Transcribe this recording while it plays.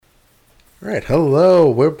All right, hello,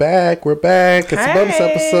 we're back. It's a bonus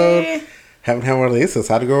episode. Haven't had one of these since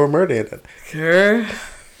How to Grow a Murder. Sure.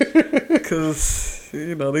 Because,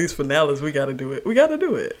 these finales, we got to do it.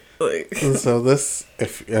 And so this,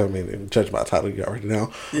 judge by title, you already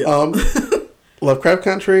know. Yeah. Lovecraft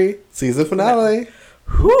Country, season finale.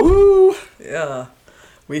 Woo! Yeah.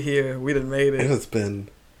 We here. We done made it. It has been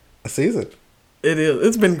a season. It is.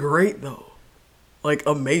 It's been great, though.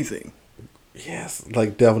 Amazing. Yes,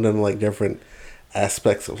 delving into different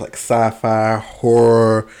aspects of sci-fi,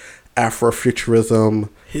 horror, Afrofuturism,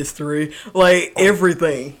 history,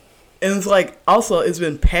 everything. And it's also it's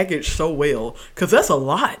been packaged so well because that's a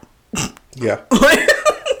lot. Yeah.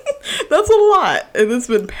 That's a lot, and it's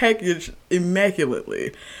been packaged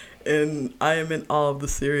immaculately. And I am in awe of the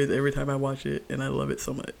series every time I watch it, and I love it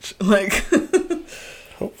so much.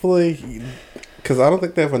 Hopefully, because I don't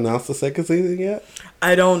think they've announced the second season yet.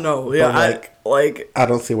 I don't know. Yeah, I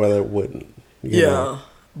don't see why they wouldn't. You know?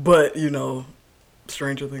 But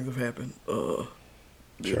stranger things have happened.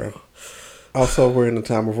 Sure. Also, we're in a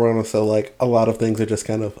time of Rona, so a lot of things are just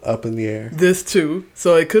kind of up in the air. This too.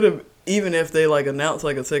 So it could have, even if they announced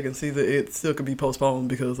a second season, it still could be postponed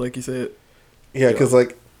because, like you said. Yeah, because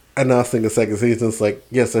announcing a second season, it's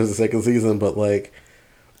yes, there's a second season, but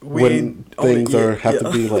when things have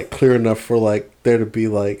to be clear enough for there to be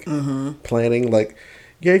planning,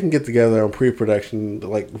 you can get together on pre-production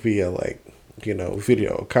via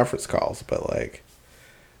video conference calls, but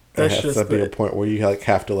there has to be a point where you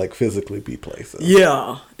have to physically be places.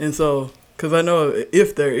 Yeah, and so because I know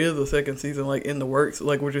if there is a second season in the works,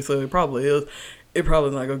 what you said, it probably is. It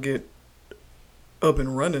probably not gonna get up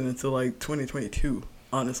and running until 2022.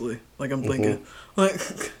 Honestly, I'm thinking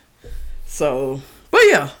so. But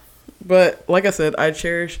yeah, like I said, I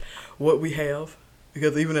cherish what we have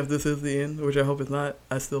because even if this is the end, which I hope it's not,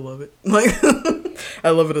 I still love it. I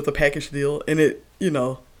love it as a package deal, and it,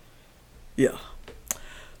 yeah.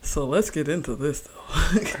 So let's get into this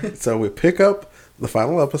though. So we pick up the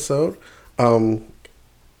final episode, after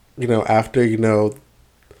the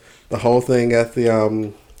whole thing at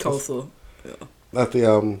the Tulsa, at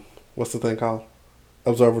the what's the thing called?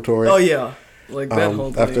 Observatory. Oh yeah. That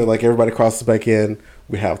whole thing. After everybody crosses back in,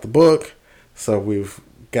 we have the book. So we've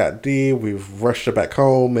got Dee. We've rushed her back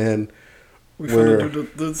home, and we're trying to do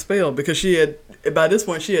the spell because she had by this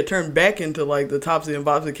point she had turned back into the Topsy and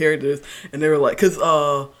Bopsy characters, and they were because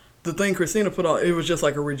the thing Christina put on, it was just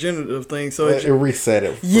a regenerative thing, so it reset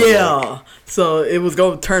it. Yeah, so it was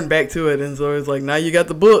going to turn back to it, and so it's now you got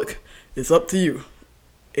the book. It's up to you,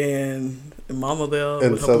 and Mama there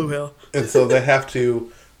with her blue hair, and so they have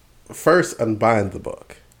to first unbind the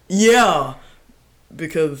book. Yeah,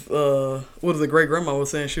 because what the great grandma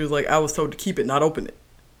was saying, she was I was told to keep it, not open it.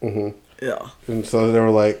 Mm-hmm. Yeah. And so they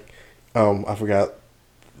were I forgot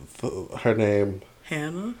her name.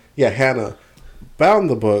 Hannah. Yeah, Hannah bound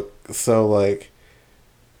the book so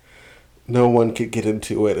no one could get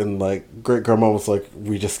into it, and great grandma was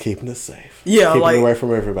we just keeping it safe. Yeah, keeping it away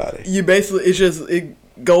from everybody. You basically it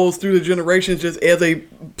goes through the generations just as a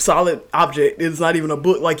solid object. It's not even a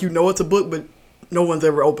book. It's a book, but no one's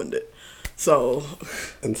ever opened it. So.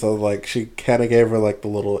 And so she kind of gave her the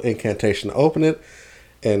little incantation to open it,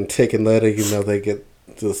 and Tick and Letty, they get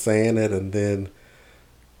to saying it, and then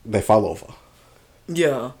they fall over.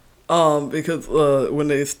 Yeah. Because when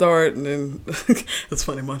they start, and then it's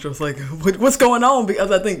funny, Montro's what's going on?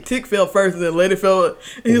 Because I think Tick fell first, and then Letty fell, and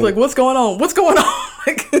he's what's going on? What's going on?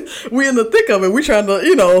 We in the thick of it. We trying to,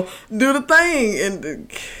 do the thing,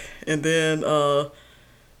 and then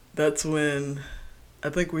that's when I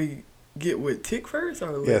think we get with Tick first,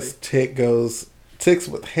 or Letty? Yes, Tick's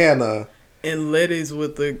with Hannah, and Letty's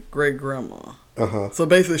with the great grandma. Uh-huh. So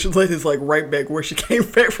basically, Letty's right back where she came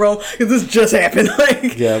back from, because this just happened.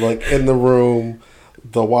 Yeah, in the room,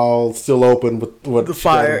 the wall still open with what the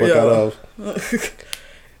fire, yeah. Out of.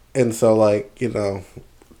 And so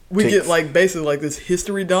we get basically this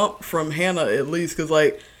history dump from Hannah, at least, because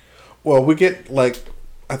well, we get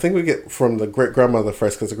I think we get from the great grandmother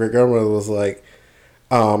first, because the great grandmother was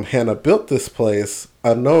Hannah built this place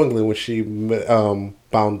unknowingly when she bound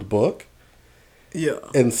the book. Yeah,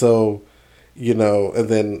 and so. And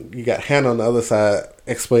then you got Hannah on the other side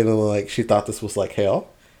explaining she thought this was hell.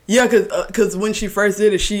 Yeah, cause when she first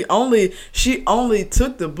did it, she only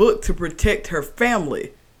took the book to protect her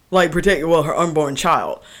family, protect her unborn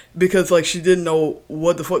child, because she didn't know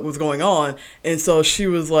what the fuck was going on, and so she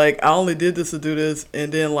was I only did this to do this,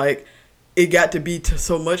 and then it got to be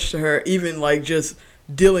so much to her, even just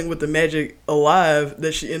dealing with the magic alive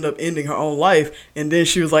that she ended up ending her own life. And then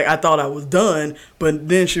she was like, I thought I was done. But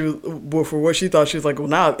then she was, well, for what she thought, she was like, well,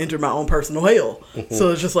 now I've entered my own personal hell. Mm-hmm.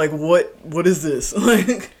 So it's just like, what is this?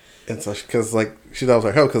 Like, and so because like she thought it was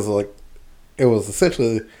her hell because like it was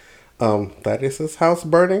essentially Thaddeus' house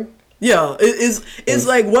burning. Yeah, it's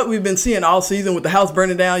like what we've been seeing all season with the house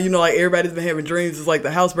burning down. You know, like everybody's been having dreams. It's like the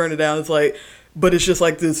house burning down. It's like, but it's just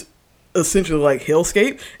like this essentially like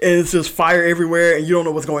hellscape, and it's just fire everywhere, and you don't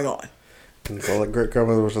know what's going on. And so like great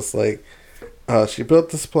grandmother was just like, she built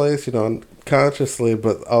this place, you know, unconsciously,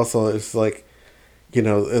 but also it's like, you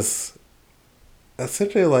know, it's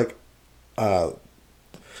essentially like,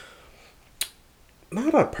 not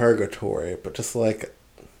a purgatory, but just like,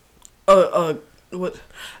 what?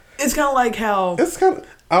 It's kind of like how it's kind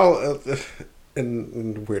of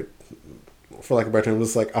in weird, for like a better term,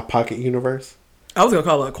 it's like a pocket universe. I was gonna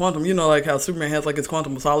call it a quantum. You know, like how Superman has like its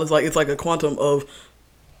quantum of solace. Like it's like a quantum of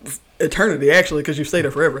eternity, actually, because you stay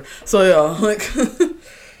there forever. So yeah, like.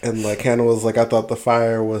 And like Hannah was like, I thought the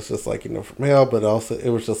fire was just like, you know, from hell, but also it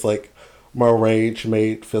was just like more rage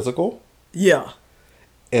made physical. Yeah.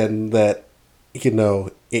 And that, you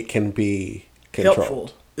know, it can be controlled.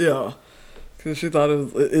 Helpful. Yeah. Because she thought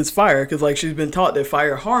it's fire. Because, like, she's been taught that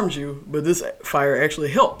fire harms you, but this fire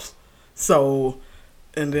actually helps. So,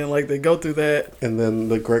 and then, like, they go through that. And then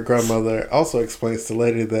the great-grandmother also explains to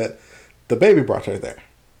Letty that the baby brought her there.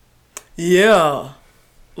 Yeah.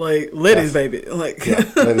 Like, Letty's baby. Like, yeah,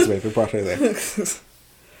 Letty's baby brought her there.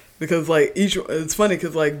 Because, like, it's funny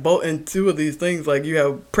because, like, both in two of these things, like, you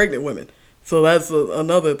have pregnant women. So that's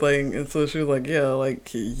another thing. And so she was like, yeah,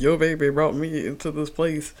 like, your baby brought me into this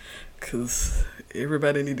place because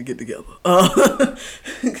everybody need to get together.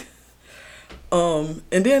 And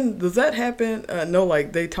then does that happen? No,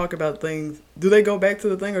 like, they talk about things. Do they go back to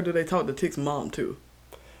the thing or do they talk to Tick's mom too?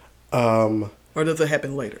 Or does it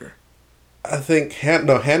happen later? I think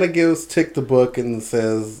Hannah gives Tick the book and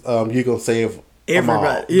says, you gonna save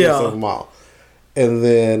everybody. Yeah. Save them all. And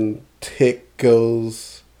then Tick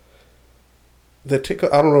goes... I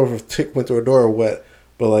don't know if Tick went through a door or what,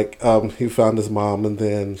 but like he found his mom and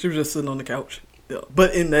then she was just sitting on the couch. Yeah,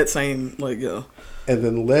 but in that same like yeah. And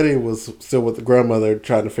then Letty was still with the grandmother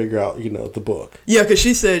trying to figure out, you know, the book. Yeah, because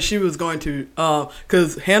she said she was going to,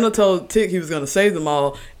 because Hannah told Tick he was going to save them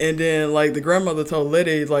all, and then like the grandmother told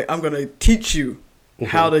Letty like I'm going to teach you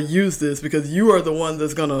how to use this because you are the one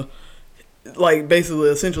that's going to like basically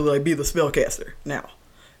essentially like be the spellcaster now.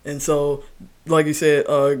 And so, like you said,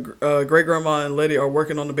 great grandma and Letty are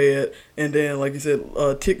working on the bed, and then, like you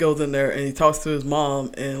said, Tick goes in there and he talks to his mom,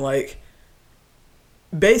 and like,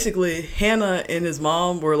 basically, Hannah and his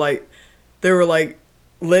mom were like, they were like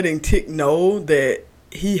letting Tick know that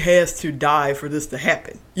he has to die for this to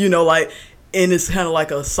happen. You know, like, and it's kind of like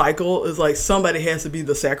a cycle. It's like somebody has to be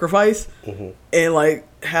the sacrifice, and like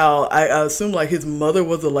how I assume like his mother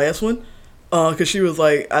was the last one. Because she was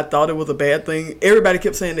like, I thought it was a bad thing. Everybody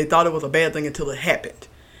kept saying they thought it was a bad thing until it happened.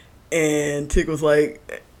 And Tick was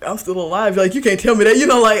like, I'm still alive. Like, you can't tell me that. You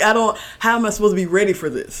know, like, how am I supposed to be ready for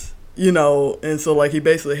this? You know? And so, like, he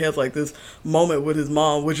basically has, like, this moment with his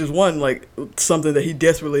mom, which is one, like, something that he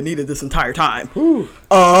desperately needed this entire time.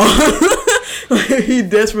 He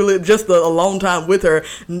desperately, just a alone time with her,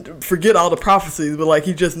 forget all the prophecies, but, like,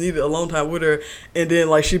 he just needed a alone time with her. And then,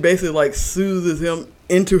 like, she basically, like, soothes him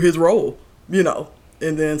into his role. You know,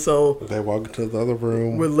 and then so they walk into the other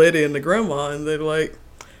room with Letty and the grandma, and they're like,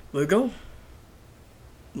 "Let's go,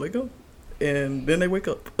 and then they wake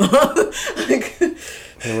up.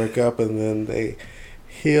 They wake up, and then they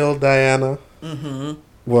heal Diana.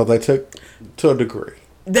 Well, they took to a degree.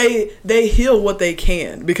 They heal what they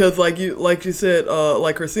can because, like you said,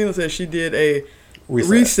 like Christina said, she did a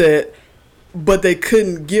reset, but they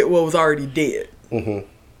couldn't get what was already dead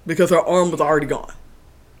because her arm was already gone.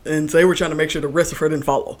 And so they were trying to make sure the rest of her didn't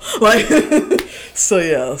follow. Like, so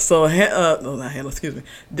yeah. So, no, not Hannah, excuse me.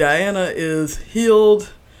 Diana is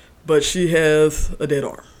healed, but she has a dead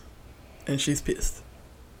arm. And she's pissed.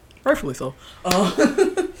 Rightfully so.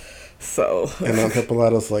 So. And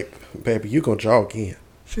Hippolato's like, baby, you gonna jog again.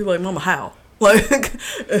 She's like, Mama, how? Like,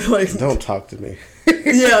 don't talk to me.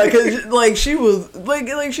 Yeah, because like she was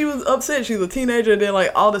like she was upset. She's a teenager, and then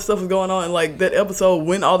like all this stuff was going on, and like that episode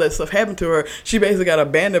when all that stuff happened to her, she basically got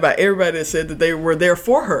abandoned by everybody that said that they were there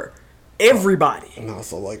for her. Everybody. And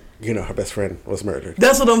also, like, you know, her best friend was murdered.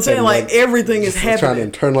 That's what I'm saying. And, like everything is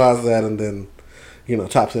happening. Trying to internalize that, and then, you know,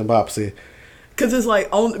 topsy and bopsy. Because it's like,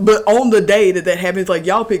 on the day that happens, like,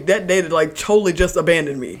 y'all picked that day to, like, totally just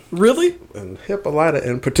abandon me. Really? And Hippolyta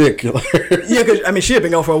in particular. Yeah, because, I mean, she had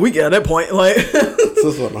been gone for a week at that point. Like, this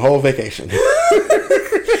was on the whole vacation.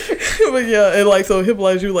 But yeah, and like, so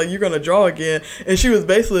Hippolyta, you like, you're gonna draw again, and she was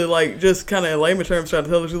basically like, just kind of in layman terms trying to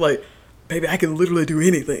tell her, she's like, baby, I can literally do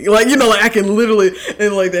anything. Like, you know, like I can literally,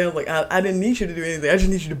 and like they was like, I didn't need you to do anything. I just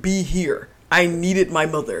need you to be here. I needed my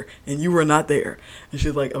mother, and you were not there. And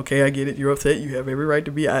she's like, okay, I get it. You're upset. You have every right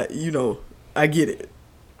to be. I get it.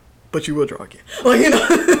 But you will draw again. Like, you know.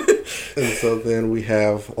 And so then we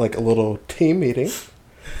have like a little team meeting,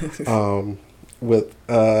 with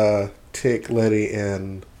Tick, Letty,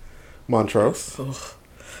 and Montrose. Oh,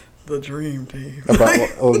 the dream team.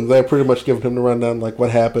 They're pretty much giving him the rundown, like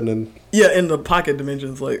what happened, and in the pocket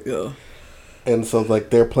dimensions, like yeah. And so like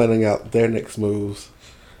they're planning out their next moves,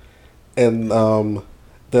 and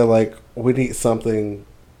they're like, we need something.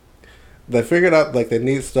 They figured out like they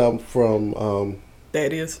need stuff from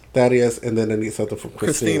Thaddeus, and then they need something from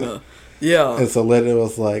Christina. Yeah. And so Letty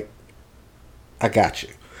was like, I got you.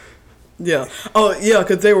 Yeah. Oh, yeah,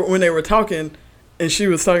 because when they were talking, and she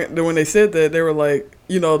was talking, when they said that, they were like,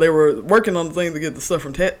 you know, they were working on the thing to get the stuff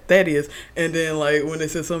from Thaddeus, and then, like, when they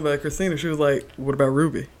said something about Christina, she was like, what about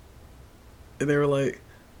Ruby? And they were like,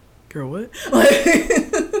 girl, what?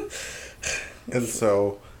 And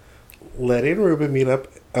so Letty and Ruby meet up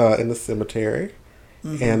in the cemetery,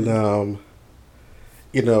 and,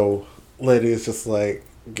 you know, Letty is just like,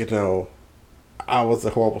 you know, I was a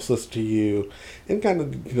horrible sister to you, and kind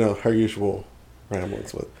of, you know, her usual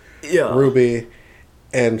ramblings with Ruby,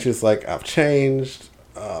 and she's like, I've changed,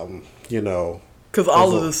 you know. Because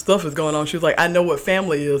all of this stuff is going on. She was like, I know what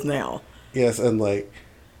family is now. Yes, and like,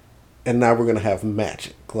 and now we're going to have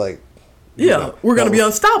magic. Like, yeah, know, we're going to be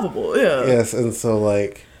unstoppable. Yeah. Yes, and so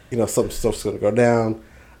like, you know, some stuff's going to go down.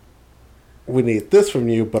 We need this from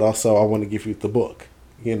you, but also I want to give you the book,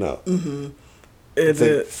 you know. Mm-hmm. And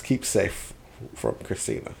just keep safe from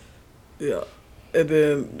Christina. Yeah. And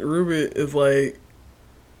then Ruby is like,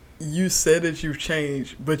 you said that you've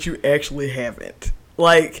changed, but you actually haven't.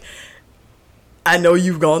 Like, I know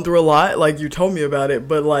you've gone through a lot, like you told me about it,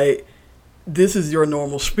 but like, this is your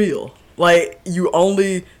normal spiel. Like, you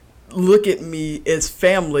only look at me as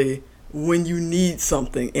family when you need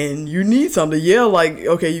something, and you need something. Yeah, like,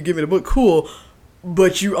 okay, you give me the book, cool,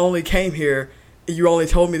 but you only came here, you only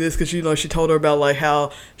told me this because, you know, she told her about like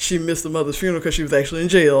how she missed the mother's funeral because she was actually in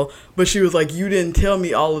jail, but she was like, you didn't tell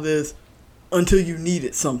me all of this until you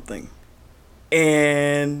needed something,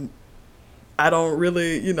 and I don't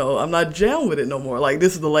really, you know, I'm not down with it no more. Like,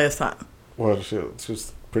 this is the last time. Well, she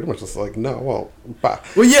was pretty much just like, no, well, bye.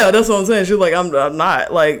 Well, yeah, that's what I'm saying. She's like, I'm not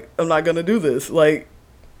gonna do this. Like,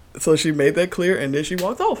 so she made that clear, and then she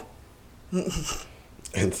walked off.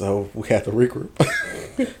 And so we had to regroup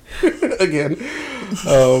again.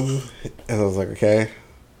 And I was like, okay.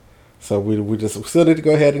 So we still need to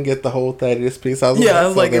go ahead and get the whole Thaddeus piece out of the way. Yeah, I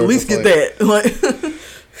was like, at least get that. Like,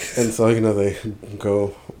 and so, you know, they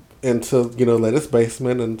go into, you know, Letty's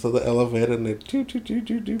basement, into the elevator, and they do.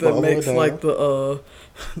 That makes like the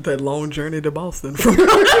that long journey to Boston. From like,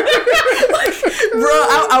 bro,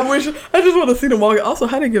 I just want to see them walk. Also,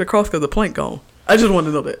 how did they get across because the plank gone? I just want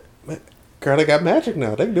to know that. Girl, they got magic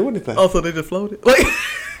now. They can do anything. Also, they just floated. Like,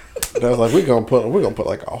 I was like, we're gonna put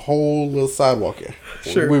like a whole little sidewalk here.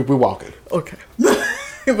 Sure, we're walking. Okay.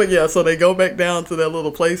 But yeah, so they go back down to that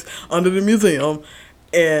little place under the museum,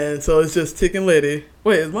 and so it's just Tick and Letty.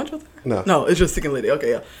 Wait, is Montrose there? No, it's just Tick and Letty. Okay,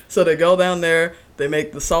 yeah. So they go down there. They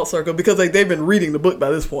make the salt circle because like they've been reading the book by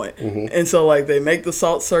this point, and so like they make the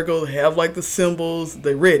salt circle. They have like the symbols.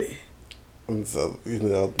 They ready. And so, you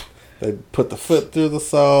know, they put the foot through the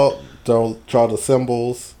salt. Draw the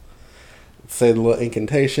symbols. Say the little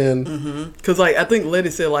incantation. Because like I think Letty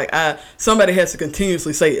said like somebody has to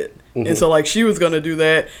continuously say it, and so like she was gonna do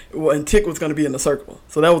that, and Tick was gonna be in the circle.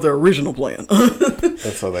 So that was their original plan. And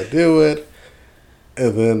so they do it,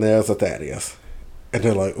 and then there's a Thaddeus, and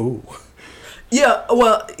they're like, ooh. Yeah,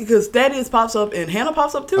 well, because Thaddeus pops up and Hannah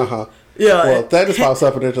pops up too. Yeah. Well, Thaddeus pops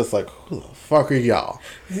up and they're just like, who the fuck are y'all?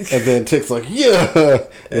 And then Tick's like, yeah.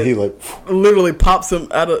 And he like literally pops him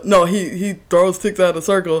out of, no, he throws Tick out of the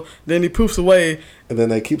circle, then he poofs away. And then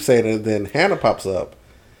they keep saying it, and then Hannah pops up.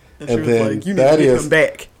 And then like, you need to get him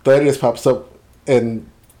back. Thaddeus pops up and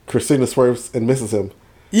Christina swerves and misses him.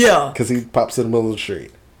 Yeah. Because he pops in the middle of the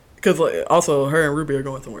street. Because like, also her and Ruby are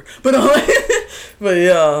going somewhere. But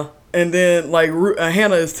yeah. And then, like,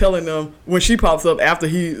 Hannah is telling them, when she pops up after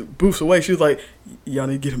he boofs away, she was like, y'all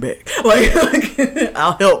need to get him back. Like,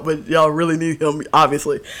 I'll help, but y'all really need him,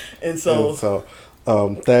 obviously. And so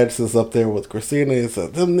Thaddeus is up there with Christina and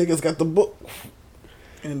says, them niggas got the book.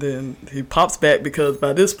 And then he pops back because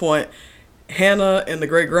by this point, Hannah and the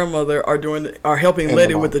great-grandmother are helping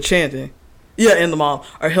Letty with the chanting. Yeah, and the mom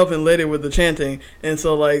are helping Letty with the chanting, and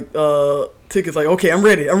so like Tick is like, okay, I'm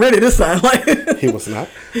ready this time. Like he was not.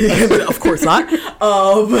 Of course not.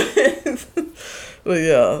 But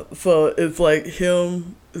yeah, so it's like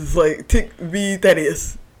him. It's like Tick v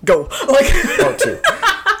Thaddeus, go like. Part 2.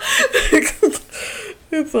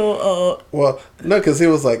 And so well, no, because he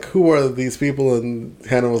was like, who are these people? And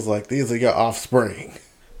Hannah was like, these are your offspring.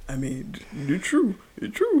 I mean, you're true.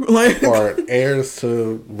 Like, or heirs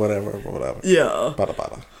to whatever. Yeah. Bada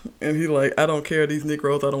bada. And he like, I don't care, these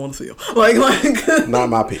Negroes, I don't want to see them. Like not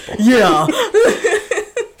my people. Yeah.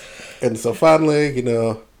 And so finally,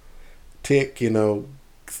 Tick,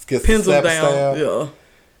 gets pins the him down. stab, yeah.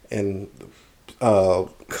 And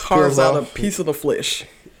carves out a piece of the flesh.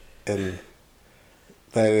 And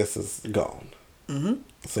Thaddeus is gone. Mm-hmm.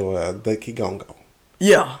 So he gonna go.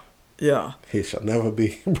 Yeah. Yeah. He shall never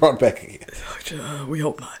be brought back again. We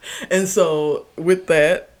hope not. And so with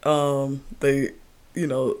that, they,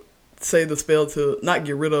 say the spell to not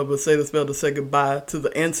get rid of, but say the spell to say goodbye to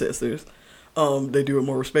the ancestors. They do it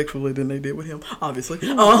more respectfully than they did with him, obviously.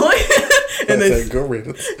 And they go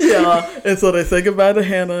riddance. Yeah, and so they say goodbye to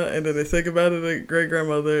Hannah, and then they say goodbye to the great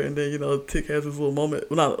grandmother, and then Tick has this little moment,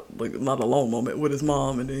 well, not a long moment with his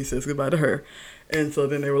mom, and then he says goodbye to her, and so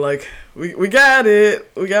then they were like, we got it,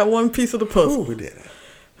 we got one piece of the puzzle. Ooh, we did it.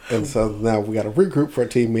 And so now we got to regroup for a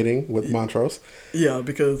team meeting with Montrose. Yeah,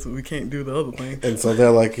 because we can't do the other thing. And so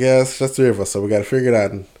they're like, yeah, it's just 3 of us, so we got to figure it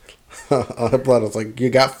out. And Blood was like, you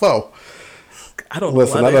got 4. I don't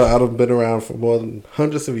Listen, know. I've been around for more than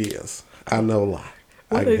hundreds of years. I know a lot.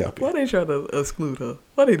 I can help you. Why they try to exclude her?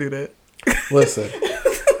 Why they do that? Listen,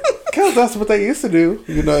 because that's what they used to do.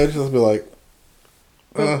 It'd just be like,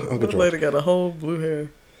 Uncle This lady got a whole blue hair.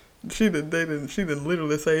 She didn't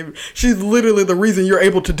literally say, she's literally the reason you're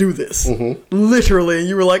able to do this. Mm-hmm. Literally. And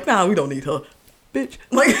you were like, nah, we don't need her. Bitch.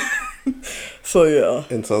 Like, so yeah.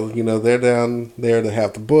 And so, they're down there to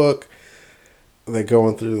have the book. They're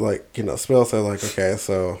going through, spells. They're like, okay,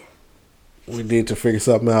 so we need to figure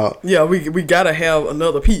something out. Yeah, we gotta have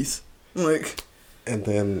another piece. Like, and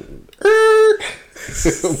then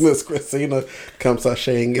Miss Christina comes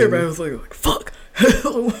sashaying in. Everybody was like, fuck.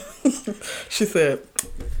 She said,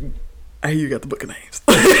 I hear you got the book of names.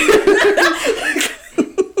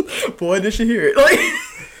 Boy, did she hear it.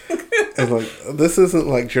 And this isn't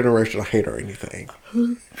generational hate or anything.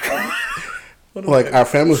 Our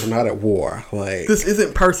families are not at war. This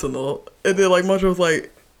isn't personal. And then Muncher was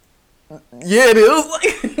like, yeah, it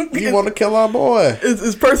is. You want to kill our boy.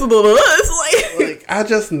 It's personal to us. I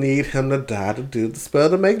just need him to die to do the spell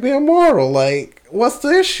to make me immortal. What's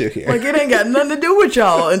the issue here? It ain't got nothing to do with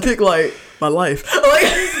y'all. And Tick my life.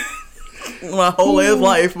 My whole ass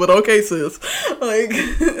life. But okay, sis.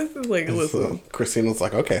 Listen. So Christina's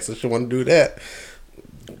like, okay, so she want to do that.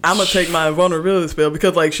 I'm going to take my invulnerability spell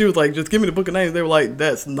because she was like, just give me the book of names. They were like,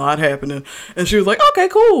 that's not happening. And she was like, okay,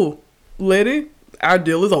 cool. Letty, our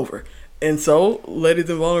deal is over. And so Letty's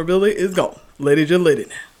invulnerability is gone. Letty just Letty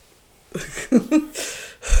now.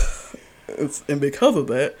 And because of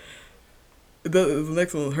that, the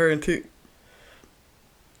next one was her and Tick.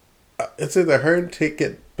 It's either her and Tick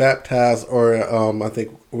get baptized or I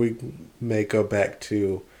think we may go back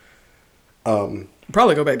to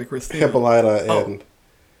probably go back to Christina. Hippolyta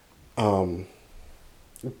and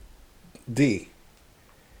Dee,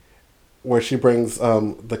 where she brings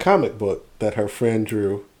the comic book that her friend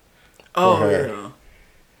drew for her. Yeah.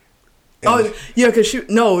 And yeah, because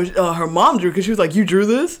her mom drew, because she was like, you drew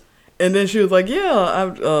this? And then she was like,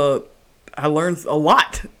 yeah, I learned a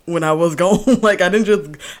lot when I was gone. I didn't just,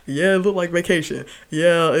 it looked like vacation.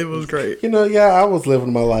 Yeah, it was great. I was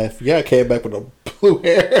living my life. Yeah, I came back with a blue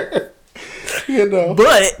hair.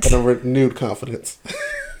 But. And a renewed confidence.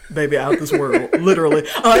 Baby, out this world, literally.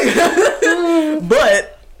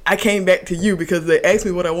 But I came back to you because they asked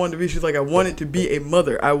me what I wanted to be. She's like, I wanted to be a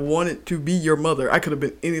mother. I wanted to be your mother. I could have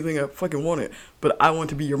been anything I fucking wanted, but I want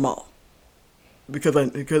to be your mom. Because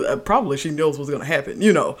probably she knows what's gonna happen,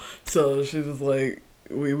 So she was like,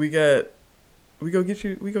 we go get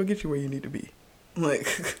you where you need to be.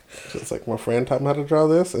 She's like, my friend taught me how to draw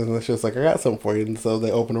this, and then she was like, I got something for you. And so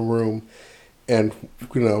they open a room, and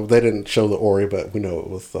they didn't show the Ori, but we know it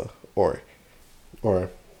was the Ori, or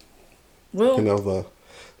the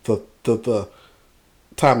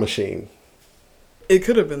time machine. It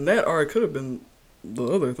could have been that, or it could have been the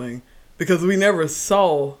other thing, because we never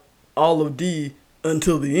saw all of D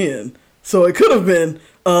until the end. So it could have been,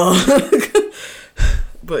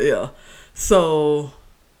 but yeah. So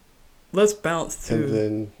let's bounce to. And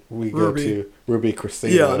then we go to Ruby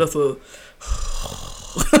Christina. Yeah, that's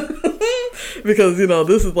because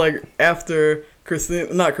this is after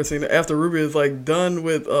after Ruby is like done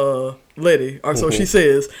with Letty, or so she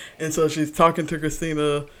says, and so she's talking to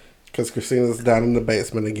Christina because Christina's down in the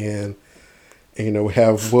basement again, and we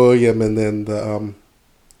have William and then the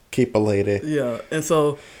keeper lady. Yeah, and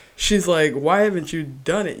so she's like, "Why haven't you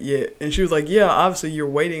done it yet?" And she was like, "Yeah, obviously you're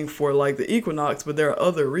waiting for like the equinox, but there are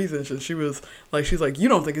other reasons." And she's like, "You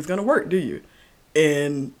don't think it's gonna work, do you?"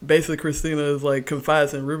 And basically Christina is like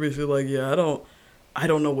confides in Ruby. She's like, "Yeah, I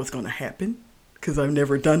don't know what's gonna happen because I've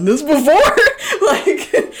never done this before."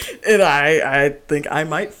 And I think I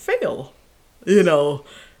might fail, And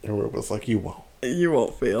Ruby was like, "You won't. You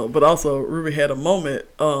won't fail." But also Ruby had a moment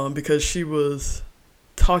because she was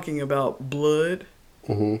talking about blood.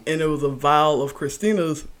 And it was a vial of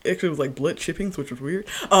Christina's. Actually, it was like blood chippings, which was weird.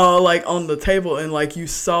 Like on the table, and like you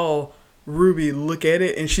saw Ruby look at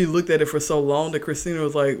it, and she looked at it for so long that Christina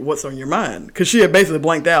was like, "What's on your mind?" Because she had basically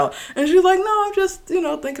blanked out, and she was like, "No, I'm just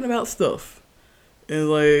thinking about stuff." And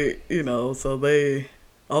like so they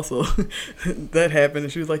also that happened,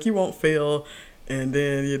 and she was like, "You won't fail," and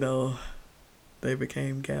then they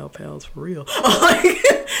became gal pals for real.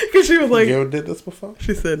 Because she was like, "You ever did this before?"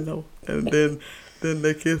 She said no, and then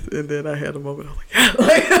they kissed, and then I had a moment. I was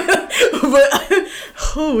like, yeah. But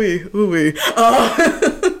hooey.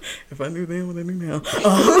 If I knew then, what I knew now.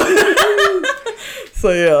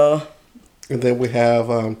 So yeah. And then we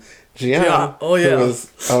have Gian, who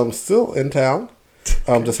was still in town,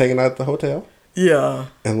 just hanging out at the hotel. Yeah.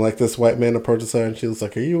 And like this white man approaches her, and she was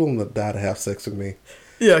like, "Are you willing to die to have sex with me?"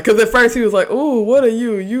 Yeah, because at first he was like, "Oh, what are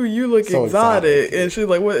you? You look so exotic." And she's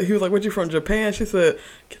like, "What?" He was like, "What, you from Japan?" She said,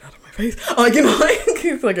 "Get out of my face."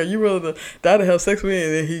 He's like, "Are you willing to die to have sex with me?"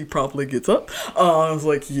 And then he promptly gets up. I was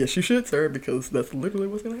like, "Yes, you should, sir, because that's literally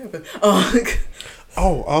what's going to happen."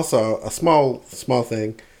 Also, a small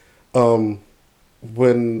thing.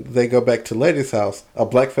 When they go back to Lady's house, a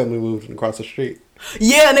black family moved across the street.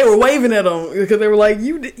 Yeah, and they were waving at him because they were like,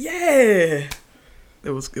 "You did, yeah." It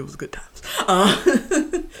was good times.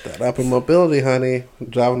 That upper mobility, honey,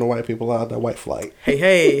 driving the white people out, that white flight.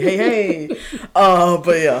 Hey.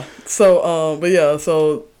 But yeah,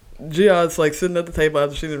 so Gia's like sitting at the table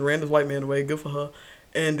after she ran this white man away. Good for her.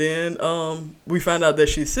 And then we find out that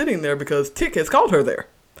she's sitting there because Tick has called her there,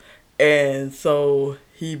 and so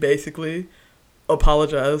he basically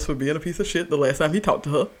apologized for being a piece of shit the last time he talked to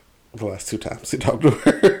her. The last 2 times he talked to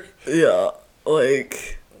her. Yeah,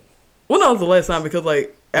 like. Well, no, it was the last time because,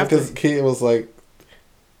 like, after... Because it was like,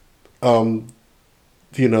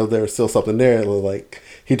 there was still something there. Like,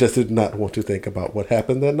 he just did not want to think about what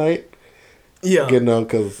happened that night. Yeah.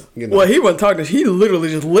 Because, Well, he wasn't talking. He literally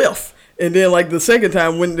just left. And then, like, the second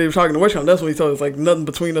time when they were talking to Wishcom, that's when he told us, like, nothing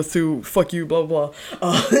between us two, fuck you, blah, blah,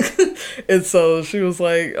 blah. And so she was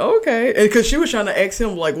like, okay. And because she was trying to ask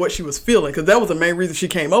him, like, what she was feeling. Because that was the main reason she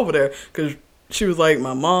came over there. Because... she was like,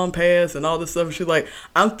 my mom passed and all this stuff. And she's like,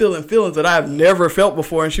 I'm feeling feelings that I've never felt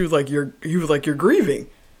before. And she was like, you're grieving.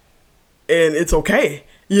 And it's okay.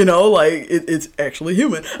 Like, it's actually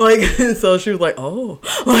human. Like, and so she was like, oh,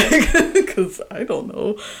 like, because I don't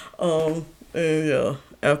know. And yeah,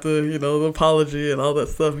 after, the apology and all that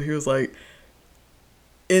stuff, he was like,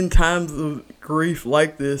 in times of grief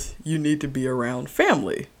like this, you need to be around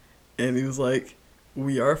family. And he was like,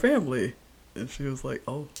 we are family. And she was like,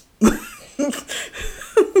 oh. I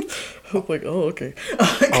was like, oh, okay.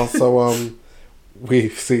 Also, we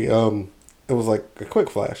see, it was like a quick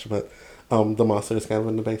flash, but the monster is kind of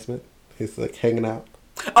in the basement. He's like hanging out.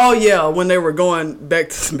 Oh yeah, when they were going back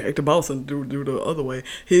to Boston, do the other way,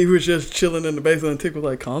 he was just chilling in the basement, and Tick was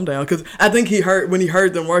like, calm down, because I think when he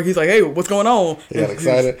heard them work, he's like, hey, what's going on? He got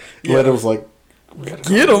excited. Leonard was like,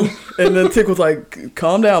 get him. And then Tick was like,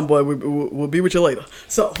 calm down, boy, we'll be with you later.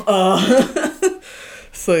 So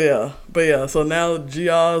so now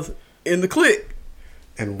Gia's in the clique.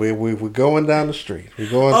 And we're going down the street.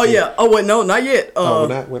 We're going. Oh yeah. Oh wait, no, not yet. We're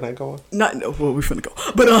not going. Well, we're finna go.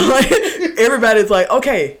 But everybody's like,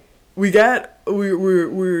 okay,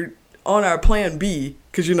 we're on our plan B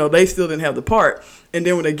because they still didn't have the part. And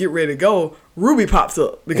then when they get ready to go, Ruby pops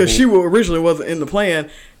up because she originally wasn't in the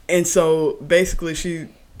plan. And so basically she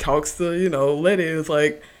talks to Letty. It's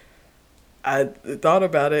like, I thought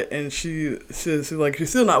about it, and she's like, she's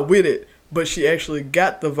still not with it, but she actually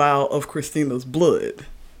got the vial of Christina's blood.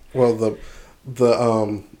 Well,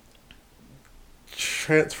 the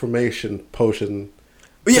transformation potion.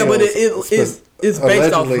 Yeah, but it's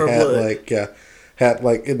based off her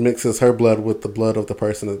blood. It mixes her blood with the blood of the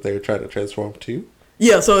person that they're trying to transform to.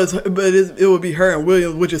 Yeah, so it would be her and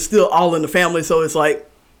William, which is still all in the family. So it's like,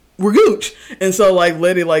 we're gooch, and so like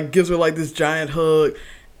Letty like gives her like this giant hug.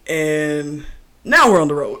 And now we're on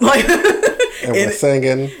the road. Like, And we're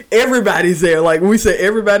singing. Everybody's there. Like we said,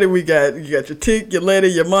 everybody. You got your Tick, your Letty,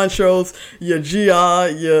 your Montrose, your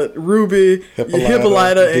Gia, your Ruby, your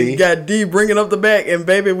Hippolyta, and you got D bringing up the back. And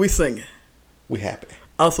baby, we singing. We happy.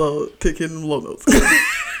 Also, Tick hitting them low notes.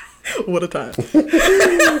 What a time.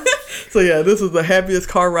 So yeah, this is the happiest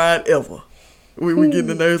car ride ever. We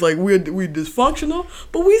getting in there. It's like we dysfunctional,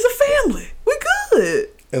 but we's a family. We good.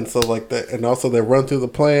 And so like that, and also they run through the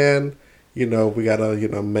plan. We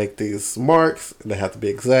gotta make these marks. And they have to be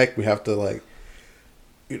exact. We have to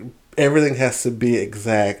everything has to be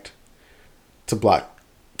exact to block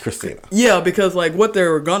Christina. Yeah, because like what they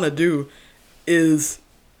were gonna do is,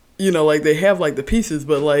 they have like the pieces,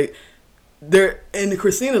 but like they're in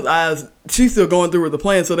Christina's eyes, she's still going through with the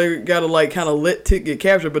plan. So they gotta like kind of let Tick get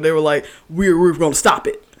captured, but they were like, we're gonna stop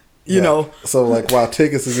it. You know. So like while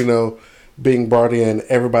Tick is being brought in,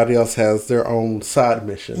 everybody else has their own side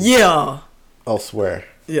mission. Yeah. Elsewhere.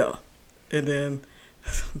 Yeah. And then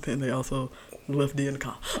they also left D in the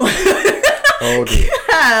car. Oh, dear.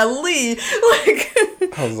 Golly.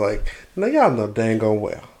 I was like, no, y'all know dang on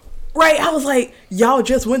well. Right. I was like, y'all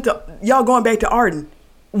going back to Arden.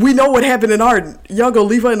 We know what happened in Arden. Y'all gonna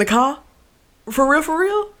leave her in the car? For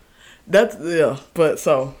real? That's, yeah. But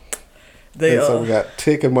so... So we got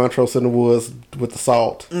Tick and Montrose in the woods with the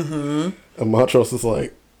salt. Mm-hmm. And Montrose is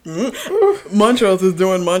like... Mm-hmm. Montrose is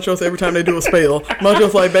doing Montrose every time they do a spell.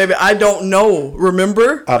 Montrose like, baby, I don't know.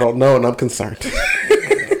 Remember? I don't know, and I'm concerned.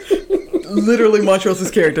 Literally Montrose's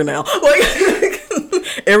character now. Like,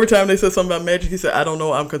 every time they said something about magic, he said, I don't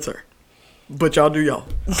know, I'm concerned. But y'all do y'all.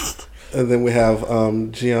 And then we have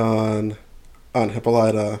Gian on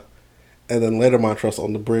Hippolyta, and then later Montrose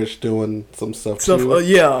on the bridge doing some stuff too.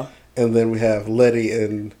 Yeah. And then we have Letty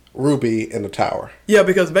and Ruby in the tower. Yeah,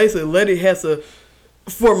 because basically Letty has to,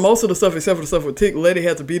 for most of the stuff except for the stuff with Tick, Letty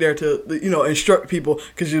has to be there to, instruct people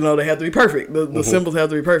because, they have to be perfect. The symbols have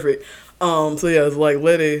to be perfect. So yeah, it's like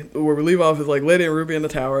Letty, where we leave off is like Letty and Ruby in the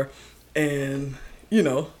tower. And,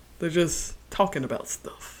 they're just talking about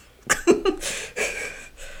stuff.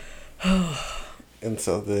 And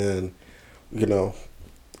so then,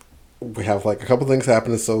 we have like a couple things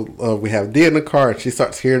happening. So we have Dee in the car, and she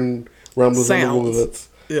starts hearing rumbles in the woods.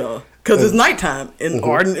 Yeah, because it's nighttime in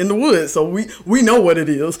Arden in the woods, so we know what it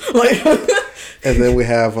is. Like, and then we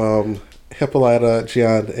have Hippolyta,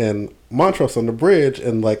 Gian, and Montrose on the bridge,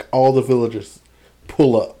 and like all the villagers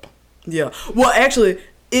pull up. Yeah, well, actually,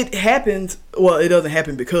 it happens. Well, it doesn't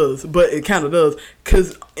happen but it kind of does.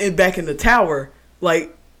 Because back in the tower,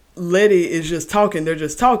 like Letty is just talking. They're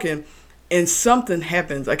just talking. And something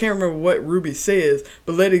happens. I can't remember what Ruby says,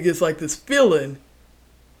 but Letty gets like this feeling.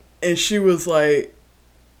 And she was like,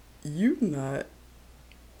 you not.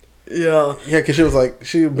 Yeah. Yeah, because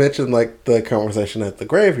she mentioned like the conversation at the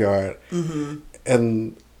graveyard. Mm-hmm.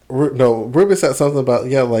 And Ruby said something about,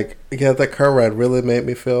 that car ride really made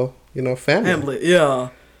me feel, family. Yeah.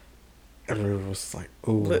 And Ruby was like,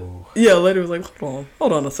 ooh. Letty was like, hold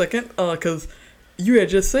on a second. Because you had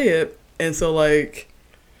just said, and so like,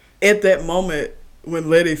 at that moment, when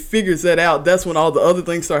Letty figures that out, that's when all the other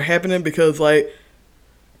things start happening because, like,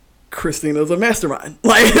 Christina's a mastermind.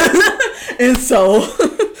 Like, and so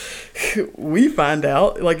we find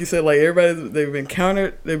out, like you said, like, everybody, they've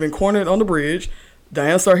been cornered on the bridge.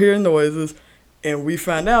 Diana start hearing noises, and we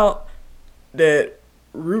find out that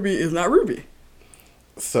Ruby is not Ruby.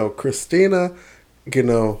 So Christina,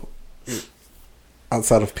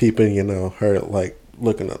 outside of peeping, her, like,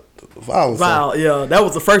 looking up. Wow, yeah, that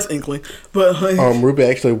was the first inkling. But Ruby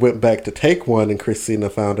actually went back to take one, and Christina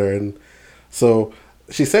found her, and so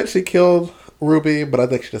she said she killed Ruby, but I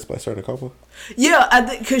think she just by starting a couple. Yeah, I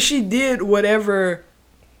think because she did whatever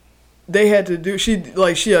they had to do. She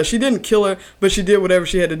didn't kill her, but she did whatever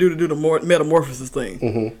she had to do the metamorphosis thing.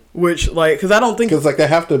 Mm-hmm. Which because I don't think because they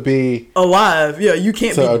have to be alive. Yeah, you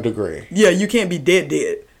can't to a degree. Yeah, you can't be dead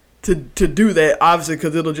to do that obviously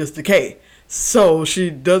because it'll just decay. So she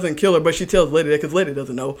doesn't kill her, but she tells Letty that because Letty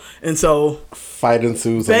doesn't know. And so... fight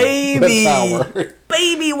ensues baby, on the tower.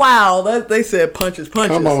 Baby, wow. They said punches.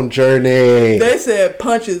 Come on, Journey. They said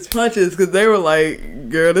punches, because they were like,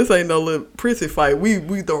 girl, this ain't no little prissy fight.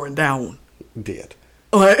 We throwing down. Dead.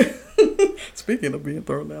 Like, speaking of being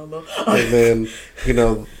thrown down, though. And then,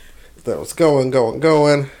 that was going.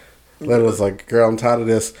 Letty was like, girl, I'm tired of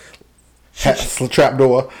this. Trap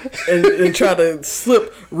door and try to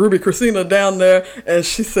slip Ruby Christina down there, and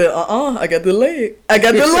she said, I got the leg.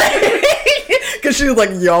 Because she was like,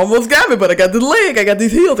 you almost got me, but I got the leg. I got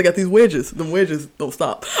these heels. I got these wedges. Them wedges don't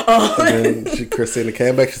stop. And then Christina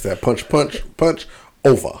came back. She said, punch,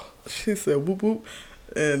 over. She said, whoop, whoop.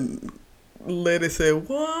 And Lady said,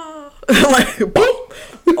 "What?" Like, boop,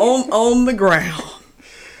 on the ground.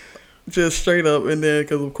 Just straight up. And then,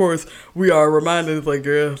 because of course, we are reminded, it's like,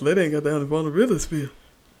 girl, Lady ain't got down the vulnerability spill.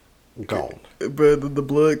 Gone. But the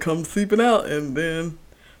blood comes seeping out. And then,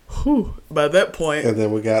 whew, by that point. And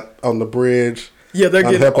then we got on the bridge. Yeah, they're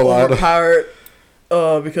getting overpowered.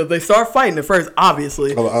 Because they start fighting at first, obviously.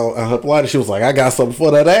 Hippolyta, she was like, I got something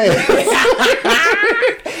for that ass.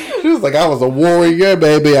 She was like, I was a warrior,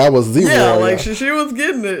 baby. I was the warrior. Yeah, like she was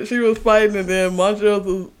getting it. She was fighting, and then Montrose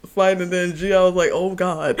was fighting, and then G.I. was like, oh,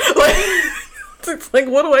 God. Like, it's like,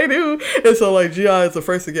 what do I do? And so, like, G.I. is the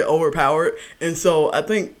first to get overpowered. And so I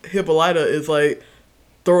think Hippolyta is, like,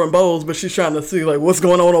 throwing bows, but she's trying to see, like, what's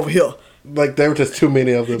going on over here. Like, there were just too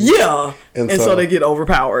many of them. Yeah. And so they get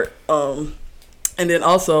overpowered. And then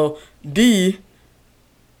also, D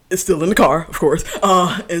is still in the car, of course.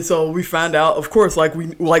 And so we find out, of course, like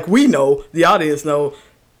we know, the audience know,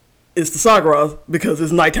 it's the Sagraw because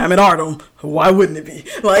it's nighttime at Artem. Why wouldn't it be?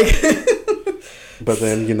 Like, but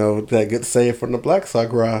then, you know, that good save from the Black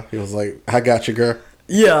Sagraw. He was like, I got you, girl.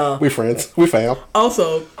 Yeah. We friends. We fam.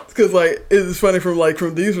 Also, because, like, it's funny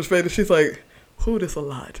from D's perspective, she's like, ooh, this a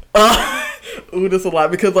lot. Ooh, this a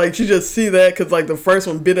lot. Because, like, she just see that because, like, the first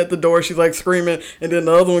one bit at the door. She's, like, screaming. And then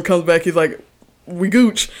the other one comes back. He's like, we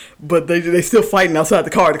gooch. But they still fighting outside the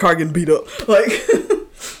car. The car getting beat up. Like,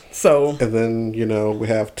 so. And then, you know, we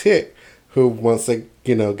have Tick, who once they,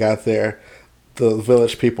 you know, got there, the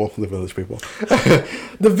villagers.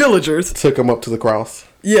 The villagers. Took him up to the cross.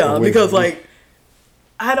 Yeah, because, like,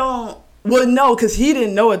 well, no, because he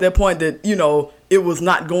didn't know at that point that, you know, it was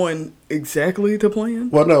not going exactly to plan.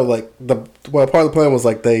 Well, no, like, part of the plan was,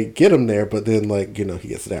 like, they get him there, but then, like, you know, he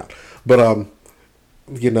gets down. But,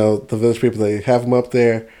 you know, the village people, they have him up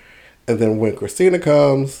there, and then when Christina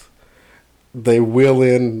comes, they wheel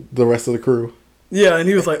in the rest of the crew. Yeah, and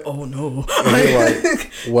he was like, oh, no. And they're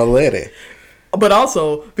like, well, Lady. But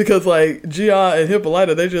also, because, like, G.I. and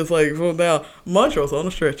Hippolyta, they just, like, fall down. Montrose on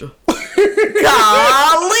a stretcher.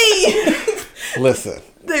 Golly! Listen.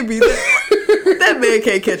 They be that man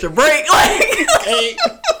can't catch a break. Like,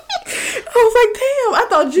 I was like, damn, I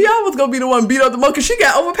thought G.I. was gonna be the one beat up the most because she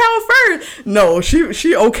got overpowered first. No,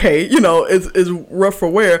 she okay, you know, it's rough for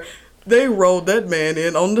wear. They rolled that man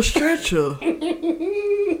in on the stretcher.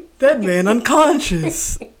 That man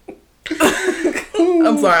unconscious.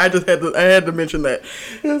 I'm sorry, I had to mention that.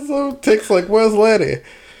 And so Tick's like, where's Letty?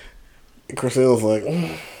 And Christina's like,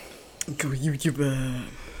 you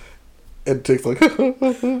and Tick's like,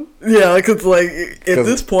 yeah, because, like, at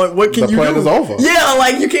this point, what can you do? The plan is over. Yeah,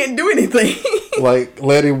 like, you can't do anything. Like,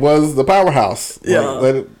 Letty was the powerhouse. Yeah.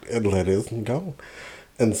 Like, Letty's gone.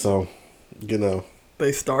 And so, you know.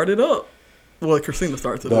 They started up. Well, Christina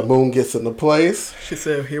starts it up. That moon gets into place. She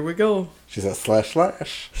said, here we go. She said, slash,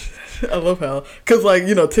 slash. I love how, because, like,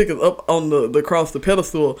 you know, Tick is up on the cross the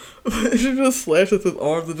pedestal. She just slashes his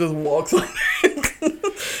arms and just walks like that.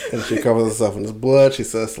 And she covers herself in his blood. She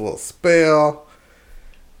says a little spell.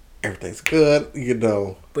 Everything's good, you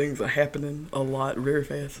know. Things are happening a lot very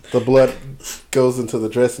fast. The blood goes into the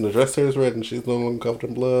dress, and the dress turns red, and she's no longer covered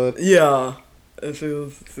in blood. Yeah. And does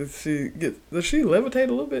she levitate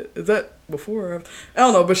a little bit? Is that before or after? I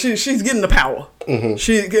don't know, but she's getting the power.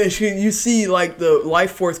 Mm-hmm. You see, like, the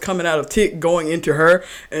life force coming out of Tick going into her,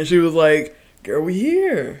 and she was like, girl, we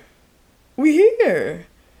here.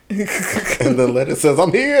 And then Letty says,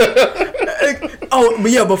 I'm here. Oh,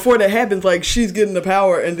 but yeah, before that happens, like, she's getting the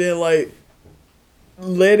power, and then, like,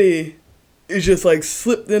 Letty is just, like,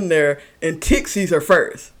 slipped in there, and Tick sees her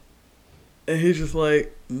first. And he's just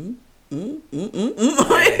like, Letty.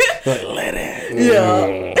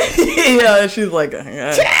 Yeah. Yeah, and she's like,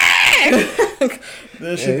 then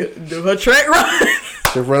she do her track run.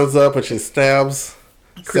 She runs up and she stabs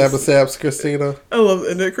Christina. I love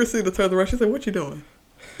it. And then Christina turns around. She said, what you doing?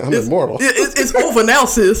 I'm immortal. It's over now,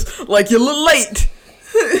 sis. Like, you're a little late.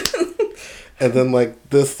 And then, like,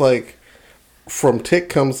 this, like, from Tick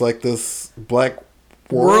comes, like, this black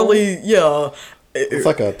whirly, yeah. It's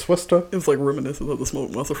like a twister. It was like reminiscent of the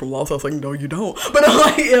smoke monster from Lost. I was like, no, you don't. But,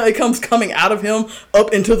 like, it comes coming out of him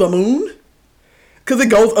up into the moon. Because it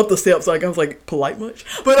goes up the steps. Like, I was like, polite much?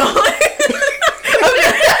 But, like,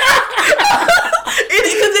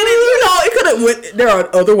 it could have went, there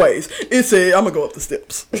are other ways. It said, I'm going to go up the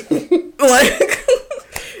steps. Like,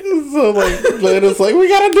 so, like, Lena's like, we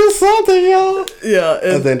got to do something, y'all. Yeah.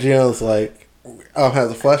 And then Gianna's like,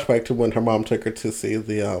 has a flashback to when her mom took her to see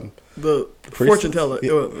the fortune teller.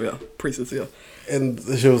 Yeah, priestess, yeah. And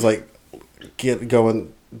she was like,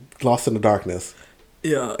 going lost in the darkness.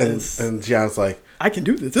 Yeah. And Gianna's like, I can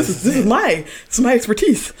do this. This is my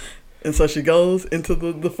expertise. And so she goes into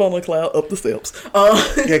the funnel cloud up the steps.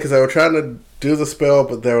 Yeah, because they were trying to do the spell,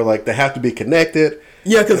 but they were like, they have to be connected.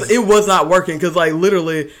 Yeah, because it was not working. Because like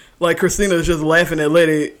literally, like Christina is just laughing at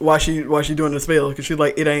Letty while she doing the spell. Because she's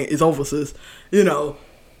like, it's over, sis. You know.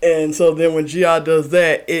 And so then when Gi does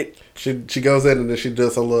that, she goes in and then she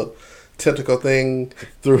does a little tentacle thing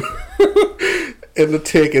through in the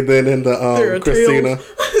Tick and then in the Christina.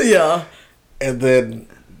 Yeah. And then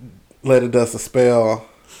Letty does the spell.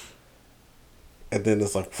 And then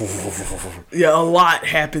it's like... Yeah, a lot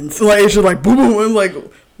happens. Like, it's just like, boom, boom. And like,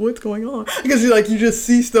 what's going on? Because you just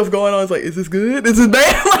see stuff going on. It's like, is this good? Is it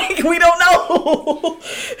bad? Like, we don't know.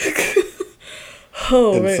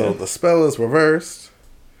 And man. So the spell is reversed.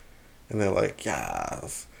 And they're like,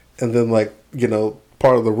 yes. And then, like, you know,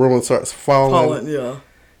 part of the ruin starts falling. Yeah.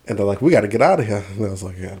 And they're like, we got to get out of here. And I was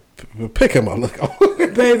like, yeah, pick him up.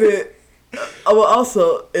 Baby. Well,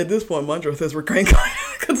 also, at this point, Montrose says we're crank going.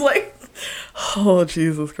 Because, like, oh,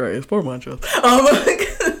 Jesus Christ. Poor Montrose.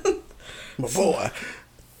 My boy.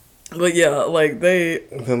 But, yeah, like, they...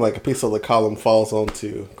 And then, like, a piece of the column falls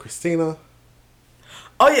onto Christina.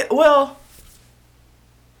 Oh, yeah, well...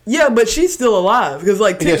 Yeah, but she's still alive because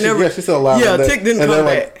like Tick she's still alive. Yeah, Tick didn't come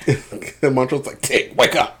back. And Montrose's like, Tick,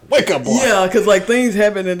 wake up, boy. Yeah, because like things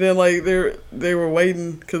happened, and then like they were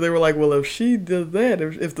waiting because they were like, well, if she does that,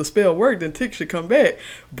 if the spell worked, then Tick should come back.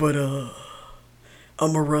 But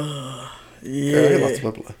Amara, yeah,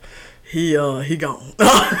 he gone.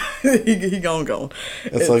 he gone.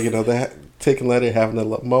 And so you know that Tick and Letty having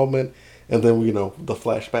a moment, and then you know the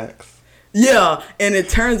flashbacks. Yeah, and it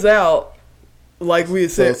turns out. Like we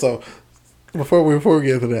said. So before we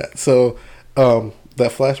get into that, so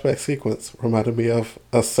that flashback sequence reminded me of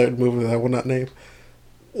a certain movie that I will not name.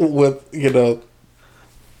 With Anyway,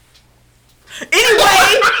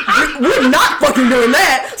 we're not fucking doing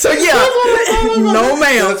that. So yeah, no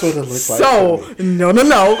ma'am. That's what it looks like. So no.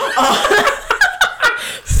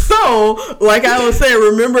 So, like I was saying,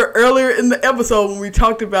 remember earlier in the episode when we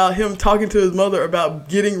talked about him talking to his mother about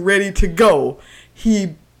getting ready to go,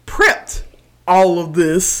 he prepped all of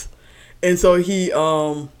this, and so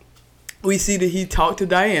we see that he talked to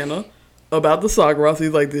Diana about the Sagros.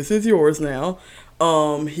 He's like, this is yours now.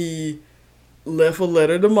 He left a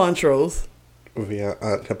letter to Montrose via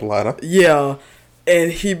Aunt Hippolyta. Yeah,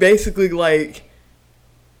 and he basically like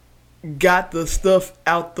got the stuff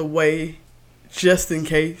out the way just in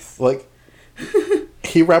case. Like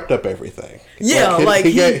he wrapped up everything. Yeah,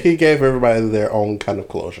 he gave everybody their own kind of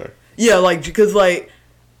closure. Yeah, like because like.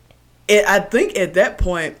 I think at that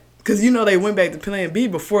point, because, you know, they went back to plan B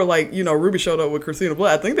before, like, you know, Ruby showed up with Christina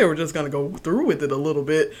Blood. I think they were just going to go through with it a little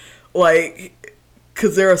bit. Like,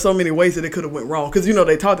 because there are so many ways that it could have went wrong. Because, you know,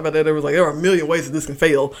 they talked about that. There was like, there are a million ways that this can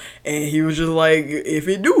fail. And he was just like, if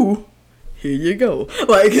it do, here you go.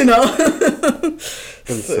 Like, you know. And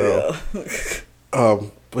so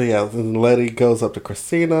but yeah, then Letty goes up to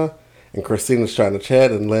Christina. And Christina's trying to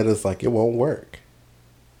chat. And Letty's like, it won't work.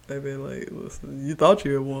 Baby, like, listen, you thought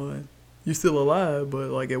you had won. You still alive,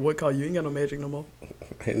 but like at what cost? You ain't got no magic no more.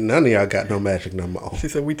 None of y'all got no magic no more. She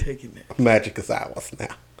said, we taking that. Magic is ours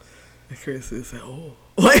now. And Chris said, oh.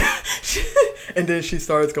 Like, and then she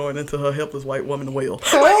starts going into her helpless white woman wail.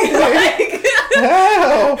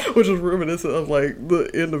 Which is reminiscent of like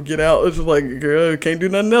the end of Get Out. It's just like, girl, can't do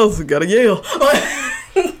nothing else. Gotta yell.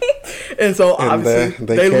 And so obviously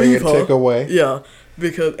they leave her. Tick away. Yeah.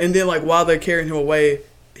 Because, and then like while they're carrying him away,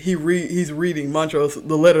 he's reading Montrose,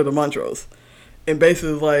 the letter to Montrose, and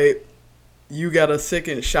basically like, you got a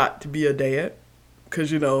second shot to be a dad,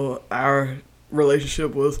 because you know our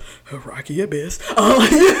relationship was rocky at best.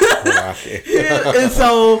 Rocky. And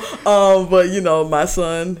so, but you know my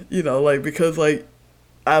son, you know like because like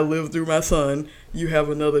I lived through my son, you have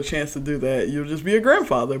another chance to do that. You'll just be a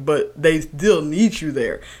grandfather, but they still need you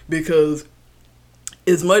there because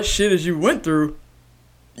as much shit as you went through.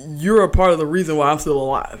 You're a part of the reason why I'm still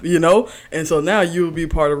alive, you know? And so now you'll be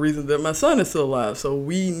part of the reason that my son is still alive. So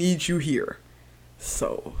we need you here.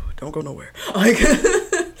 So don't go nowhere. Like,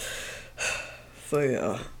 so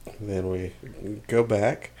yeah. And then we go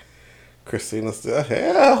back. Christina's still,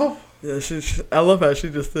 hell. Yeah, I love how she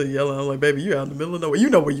just still yelling. I'm like, baby, you out in the middle of nowhere. You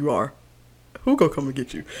know where you are. Who gonna come and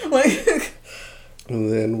get you? Like,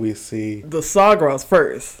 and then we see the Sagros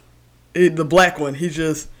first. The black one, he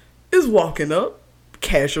just is walking up.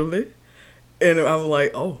 Casually, and I'm like,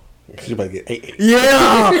 oh, she's about to get 8.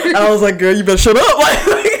 Yeah, I was like, girl, you better shut up.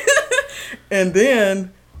 Like, and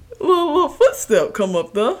then little footstep come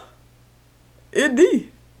up there. It D.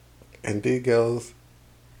 And D goes,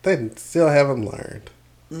 they still haven't learned.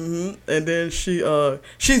 Mm-hmm. And then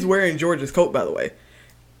she's wearing George's coat, by the way,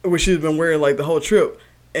 which she's been wearing like the whole trip.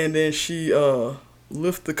 and then she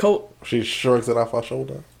lifts the coat. She shrugs it off her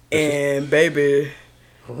shoulder. And baby,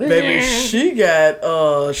 she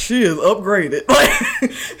got she is upgraded.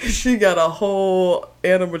 Like she got a whole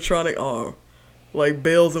animatronic arm, like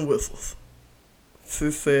bells and whistles. She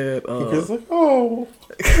said, He's like, oh.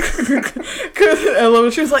 I love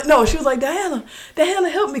it. She was like, no, she was like, Diana,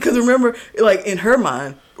 help me. Because remember, like in her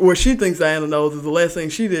mind, what she thinks Diana knows is the last thing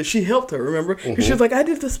she did, she helped her, remember? Because she was like, I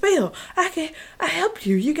did the spell. I helped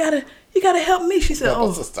you. You gotta help me. She said,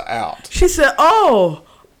 help my sister out. She said, oh,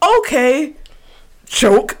 okay.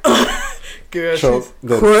 Choke. Girl, choke,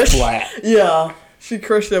 she's crushed. Flat. Yeah. She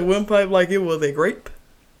crushed that windpipe like it was a grape.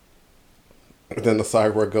 And then the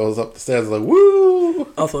cyborg goes up the stairs like, woo!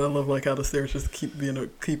 Also, I love like how the stairs just keep being a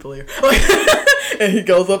keep layer. Like, and he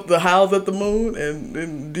goes up the house at the moon,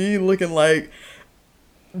 and D is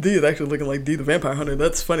actually looking like D the Vampire Hunter.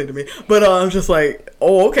 That's funny to me. But I'm just like,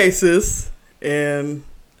 oh, okay, sis. And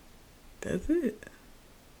that's it.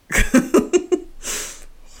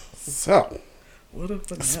 So, what a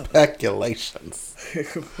finale. Speculations.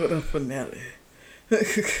 What a finale.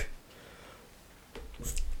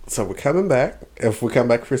 So we're coming back. If we come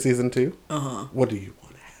back for season 2, what do you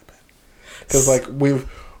want to happen? Because like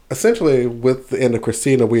we've essentially with the end of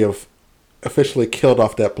Christina, we have officially killed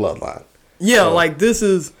off that bloodline. Yeah, so, like this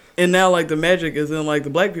is, and now like the magic is in like the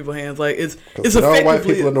black people hands. Like it's all white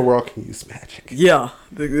people in the world can use magic. Yeah,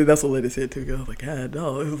 that's what Lady said too. I was like, God,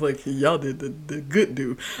 no, it was like y'all did the good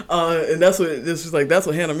do, and that's what this is like. That's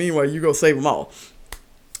what Hannah mean. While you go save them all.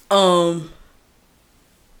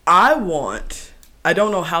 I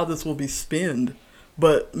don't know how this will be spent,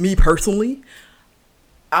 but me personally,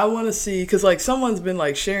 I want to see, because like someone's been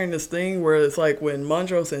like sharing this thing where it's like when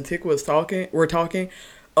Montrose and Tick were talking,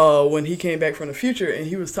 when he came back from the future and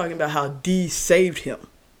he was talking about how D saved him.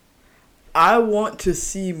 I want to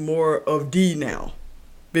see more of D now,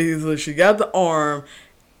 because she got the arm,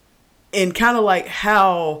 and kind of like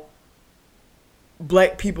how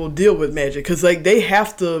black people deal with magic, because like they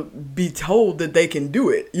have to be told that they can do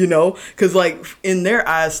it, you know, because like in their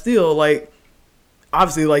eyes still, like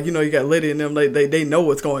obviously, like, you know, you got Lydia and them, like they know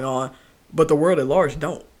what's going on, but the world at large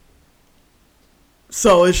don't.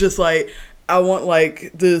 So it's just like I want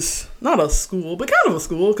like this, not a school, but kind of a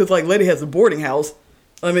school, because like Lady has a boarding house.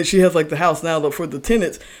 I mean, she has like the house now for the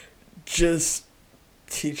tenants, just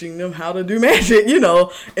teaching them how to do magic, you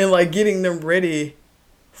know, and like getting them ready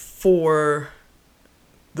for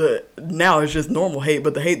now it's just normal hate,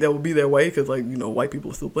 but the hate that will be their way, because like, you know, white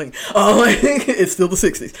people are still playing. Like, it's still the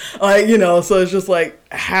 60s. Like, you know, so it's just like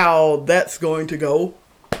how that's going to go,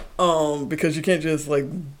 because you can't just like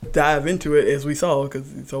dive into it as we saw, because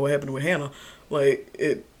so what happened with Hannah, like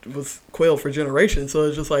it was quailed for generations. So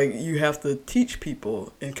it's just like you have to teach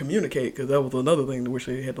people and communicate, because that was another thing that which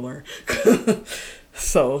they had to learn.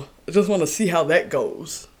 So I just want to see how that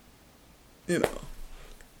goes, you know.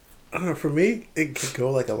 I don't know, for me, it could go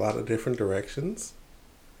like a lot of different directions.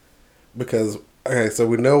 Because, okay, so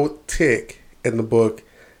we know Tick in the book,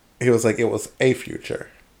 he was like, it was a future.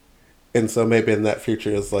 And so maybe in that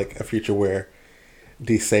future is like a future where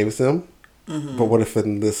D saves him. Mm-hmm. But what if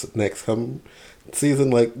in this next season,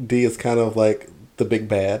 like D is kind of like the big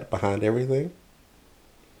bad behind everything?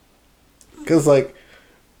 Because like,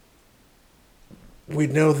 we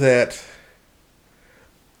know that,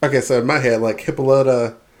 okay, so in my head, like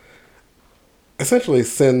Hippolyta essentially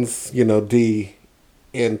sends, you know, D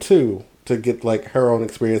in too to get like her own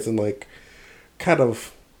experience and like kind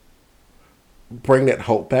of bring that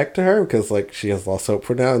hope back to her, because like she has lost hope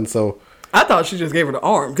for now. And so I thought she just gave her the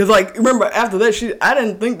arm, because like remember after that I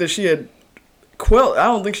didn't think that she had quelled. I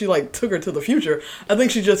don't think she like took her to the future. I think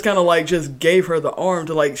she just kind of like just gave her the arm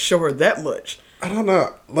to like show her that much. I don't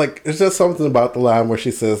know, like it's just something about the line where she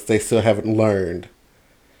says they still haven't learned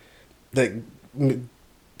that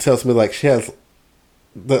tells me like she has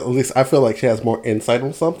at least I feel like she has more insight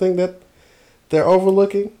on something that they're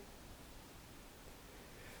overlooking.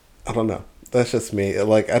 I don't know. That's just me.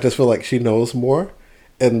 Like, I just feel like she knows more,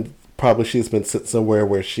 and probably she's been sitting somewhere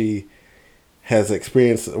where she has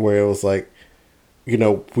experienced where it was like, you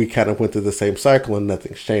know, we kind of went through the same cycle and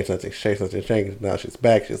nothing's changed. Now she's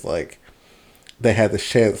back. She's like, they had this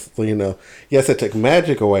chance, you know. Yes, it took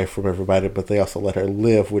magic away from everybody, but they also let her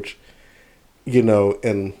live, which, you know,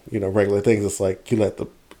 in, you know, regular things, it's like you let the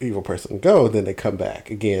evil person go, and then they come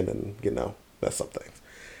back again and, you know, mess up things.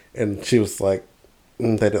 And she was like,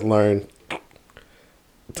 they didn't learn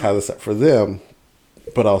tie this up for them,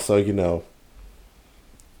 but also, you know,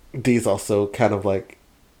 Dee's also kind of like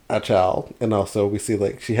a child, and also we see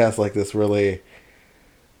like she has like this really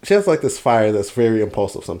she has like this fire that's very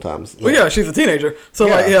impulsive sometimes. Well, yeah, she's a teenager, so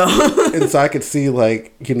yeah. like, yeah. And so I could see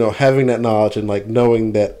like, you know, having that knowledge and like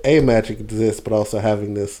knowing that magic exists, but also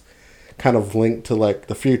having this kind of link to like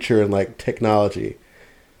the future and like technology,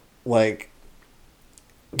 like,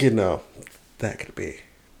 you know, that could be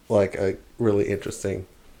like a really interesting,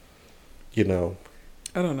 you know.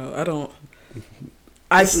 I don't know.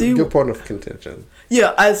 I see. Good point of contention.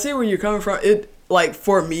 Yeah, I see where you're coming from. It, like,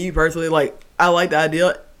 for me personally, like, I like the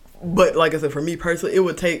idea, but like I said, for me personally, it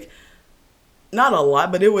would take not a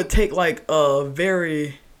lot, but it would take like a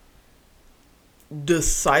very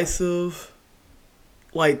decisive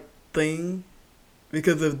like thing,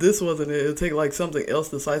 because if this wasn't it, it'd take like something else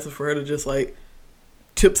decisive for her to just like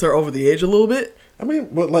tips her over the edge a little bit. I mean,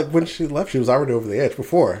 but like when she left, she was already over the edge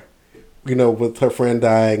before, you know, with her friend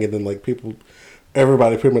dying, and then like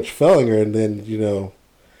everybody pretty much failing her, and then, you know,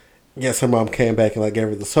 yes, her mom came back and like gave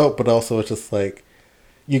her this hope, but also it's just like,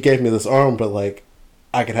 you gave me this arm, but like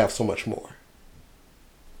I could have so much more.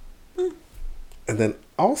 And then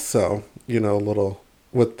also, you know, a little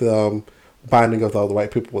with the binding of all the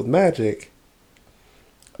white people with magic,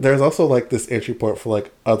 there's also like this entry point for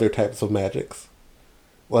like other types of magics,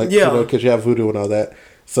 like, you know, because you have voodoo and all that.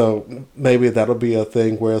 So maybe that'll be a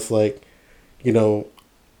thing where it's like, you know,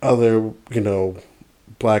 other, you know,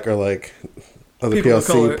 black or like other people POC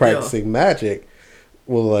color, practicing magic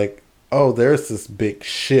will like, oh, there's this big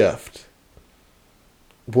shift.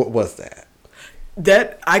 What was that?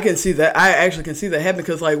 That I can see that. I actually can see that happen,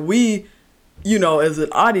 because like we, you know, as an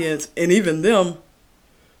audience, and even them,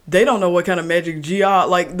 they don't know what kind of magic Gia,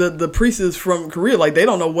 like the priestess from Korea, like they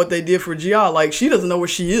don't know what they did for Gia. Like she doesn't know what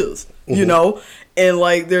she is, you know? And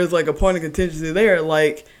like there's like a point of contingency there,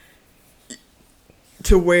 like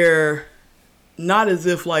to where not as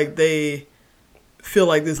if like they feel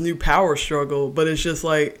like this new power struggle, but it's just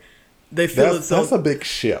like they feel that's a big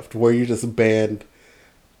shift where you just banned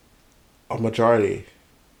a majority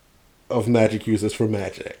of magic users for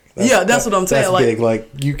magic. That's what I'm saying. That's like, big. Like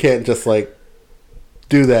you can't just like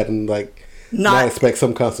do that and like not expect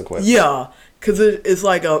some consequence. Yeah, because it's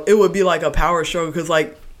like it would be like a power struggle, because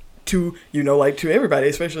like to, you know, like to everybody,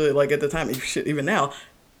 especially like at the time, even now,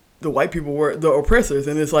 the white people were the oppressors,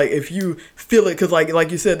 and it's like if you feel it, because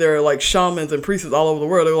like you said, there are like shamans and priests all over the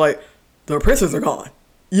world. They're like, the oppressors are gone,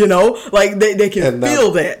 you know, like they can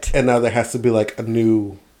feel that, and now there has to be like a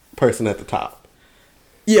new person at the top.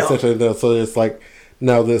 Yeah, essentially. So it's like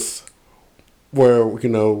now this where, you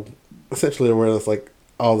know, essentially where it's like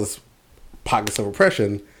all this pockets of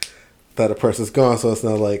oppression that a person's gone. So it's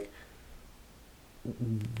now like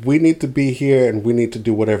we need to be here and we need to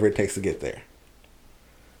do whatever it takes to get there.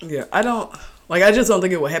 Yeah, I just don't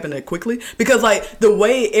think it will happen that quickly, because like the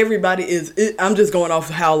way everybody is, I'm just going off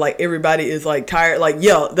of how like everybody is like tired. Like,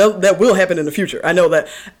 yeah, that will happen in the future. I know that.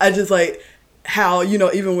 I just like how, you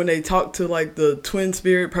know, even when they talk to like the twin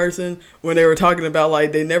spirit person, when they were talking about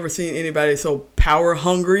like they never seen anybody so power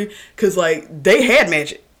hungry, because like they had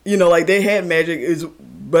magic, you know, like they had magic,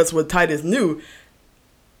 that's what Titus knew.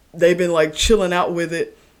 They've been like chilling out with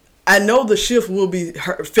it. I know the shift will be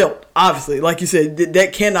felt, obviously, like you said,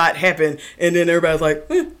 that cannot happen and then everybody's like,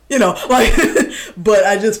 you know, like but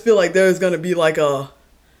I just feel like there's going to be like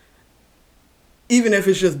even if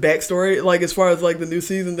it's just backstory, like as far as like the new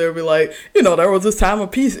season, they'll be like, you know, there was this time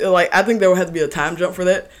of peace. Like I think there will have to be a time jump for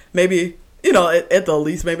that. Maybe, you know, at the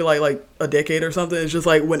least, maybe like a decade or something. It's just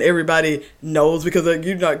like when everybody knows, because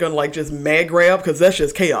you're not gonna like just mad grab, because that's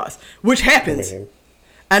just chaos, which happens.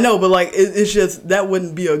 I know, but like it's just, that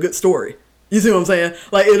wouldn't be a good story. You see what I'm saying?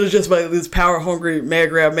 Like it was just like this power hungry mad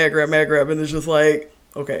grab, and it's just like,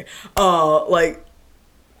 okay, like.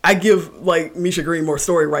 I give like Misha Green more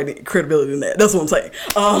story writing credibility than that. That's what I'm saying.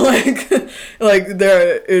 Like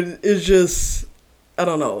there, it's just, I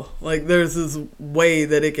don't know. Like there's this way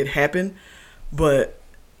that it could happen, but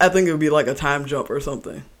I think it would be like a time jump or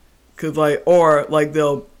something, cause like, or like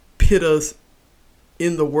they'll pit us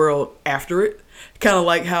in the world after it, kind of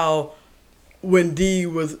like how when it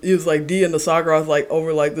was like D and the Sakuras like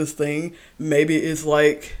over like this thing. Maybe it's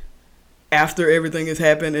like after everything has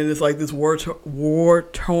happened and it's like this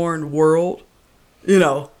war-torn world, you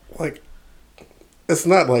know. Like, it's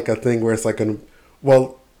not like a thing where it's like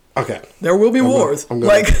well, okay. There will be wars.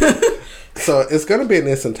 So it's going to be an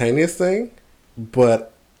instantaneous thing,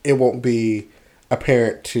 but it won't be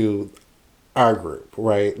apparent to our group,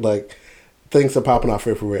 right? Like, things are popping off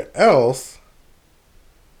everywhere else,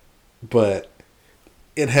 but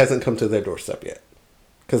it hasn't come to their doorstep yet.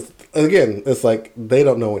 Because, again, it's like they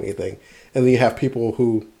don't know anything. And then you have people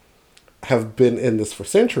who have been in this for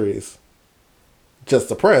centuries, just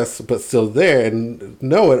oppressed, but still there and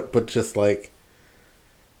know it, but just like,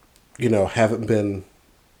 haven't been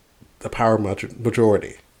the power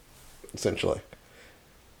majority, essentially.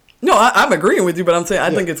 No, I'm agreeing with you, but I'm saying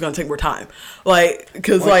I think it's going to take more time. Like,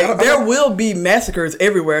 because, there will be massacres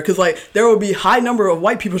everywhere. Because, there will be high number of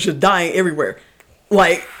white people just dying everywhere.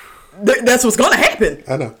 Like, that's what's going to happen.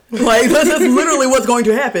 I know. Like, that's literally what's going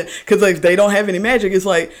to happen. Because, if they don't have any magic, it's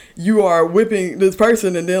like you are whipping this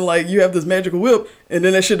person and then, you have this magical whip and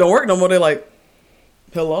then that shit don't work no more. They're like,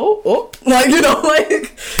 hello? Oh.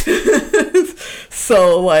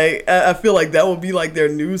 So, I feel like that will be, their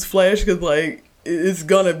news flash. Because, it's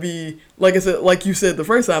gonna be, like I said, like you said the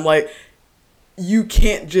first time, you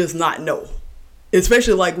can't just not know.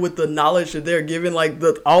 Especially, with the knowledge that they're given,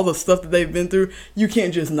 all the stuff that they've been through, you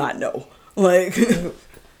can't just not know.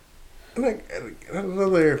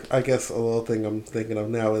 Another, I guess, a little thing I'm thinking of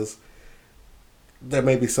now is there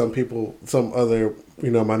may be some people, some other,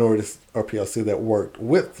 minorities or PLC that worked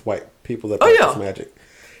with white people that practice magic.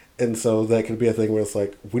 And so that could be a thing where it's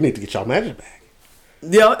we need to get y'all magic back.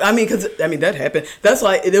 Yeah, that happened. That's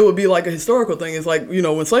it would be a historical thing. It's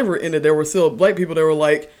when slavery ended, there were still black people that were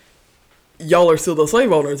y'all are still the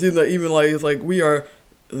slave owners. Even it's we are,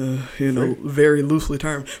 very loosely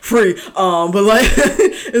termed free. But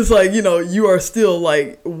it's you are still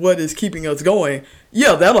what is keeping us going.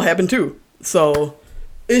 Yeah, that'll happen too. So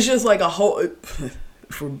it's just a whole,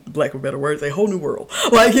 for lack of better words, a whole new world.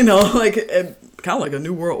 Kind of like a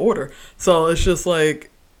new world order. So it's just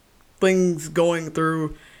things going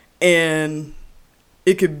through, and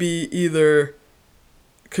it could be either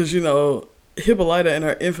because Hippolyta and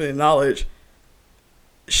her infinite knowledge,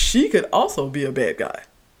 she could also be a bad guy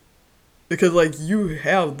because you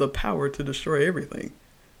have the power to destroy everything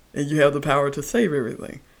and you have the power to save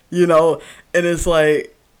everything, and it's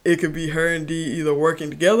it could be her and Dee either working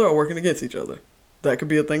together or working against each other. That could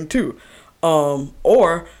be a thing too.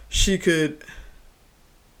 Or she could,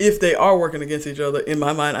 if they are working against each other, in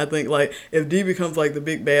my mind, I think if Dee becomes the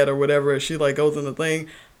big bad or whatever, she goes in the thing,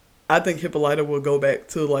 I think Hippolyta will go back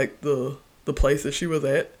to the place that she was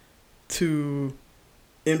at to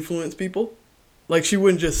influence people. She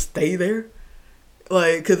wouldn't just stay there.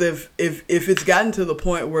 Because if it's gotten to the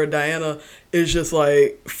point where Diana is just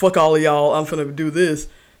fuck all of y'all, I'm finna do this,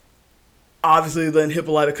 obviously then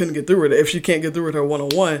Hippolyta couldn't get through with it. If she can't get through with her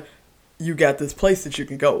one-on-one, you got this place that you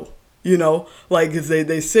can go. Because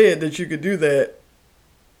they said that you could do that.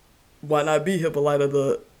 Why not be Hippolyta,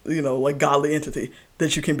 the, godly entity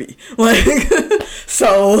that you can be?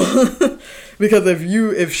 So, because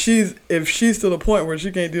if she's to the point where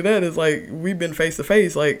she can't do that, it's we've been face to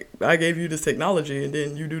face. I gave you this technology and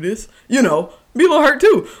then you do this, be a little hurt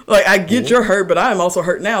too. I get you're hurt, but I am also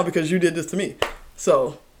hurt now because you did this to me.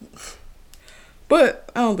 So, but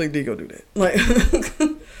I don't think Dee go do that.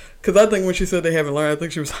 Because I think when she said they haven't learned, I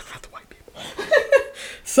think she was talking about the white people.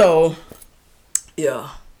 So, yeah.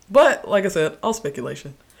 But, like I said, all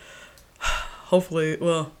speculation. Hopefully,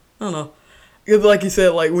 well, I don't know. Because like you said,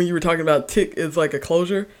 when you were talking about Tick is a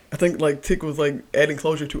closure, I think Tick was adding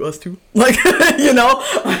closure to us too.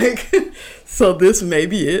 So this may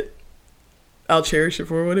be it. I'll cherish it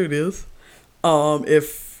for what it is.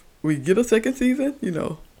 If we get a second season,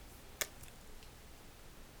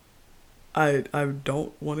 I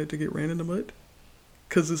don't want it to get ran in the mud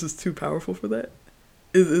because this is too powerful for that.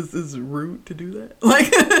 It's rude to do that.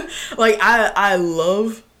 I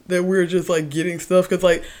love that we're just getting stuff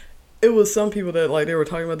because it was some people that they were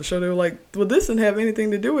talking about the show. They were well, this didn't have anything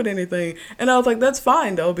to do with anything, and I was that's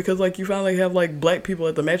fine though because you finally have black people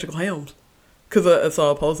at the Magical Helms. Because I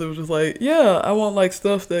saw a post that was just yeah, I want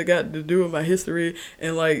stuff that got to do with my history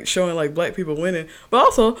and showing black people winning, but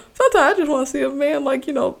also sometimes I just want to see a man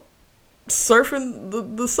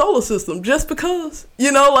surfing the solar system just because,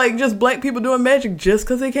 just black people doing magic just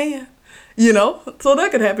because they can, so that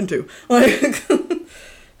could happen too,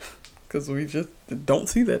 because we just don't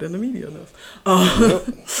see that in the media enough.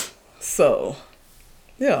 So,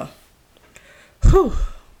 yeah. Whew.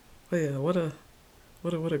 But yeah, what a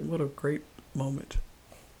great moment.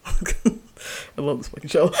 I love this fucking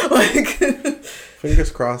show.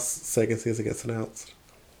 Fingers crossed, second season gets announced.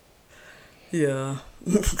 Yeah.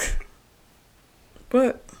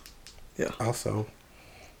 But, yeah. Also,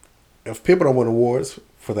 if people don't win awards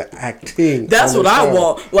for the acting, that's what I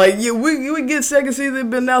want. Yeah, we get second season,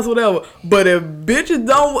 been announced, whatever. But if bitches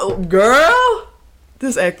don't, girl,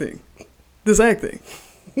 this acting.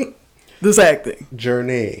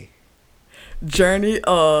 Journey.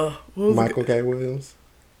 Michael K. Williams.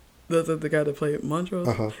 That's the guy that played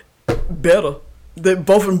Montrose. Better. They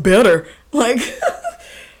both of them better.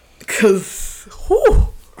 Cause whew.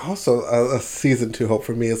 Also, a season 2 hope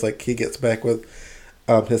for me is he gets back with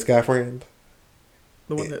his guy friend.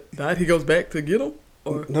 The one that died, he goes back to get him?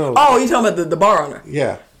 Or? No. Oh, you talking about the bar owner?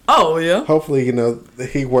 Yeah. Oh, yeah. Hopefully,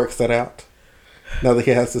 he works that out. Now that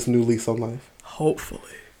he has this new lease on life. Hopefully.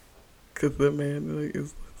 Because that man,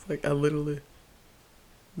 it's like, I literally...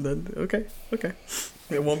 Okay.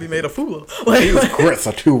 It won't be made a fool of. Like, These grits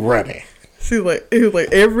are too ready. It was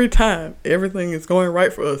like every time everything is going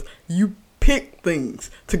right for us, you pick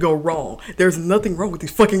things to go wrong. There's nothing wrong with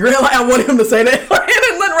these fucking grits. Like, I want him to say that. Like,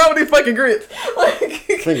 there's nothing wrong with these fucking grits. Like,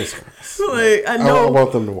 fingers crossed. Like, I know. I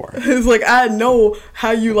want them to work. It's like, I know how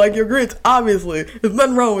you like your grits. Obviously, there's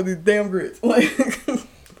nothing wrong with these damn grits. Like,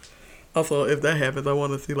 also, if that happens, I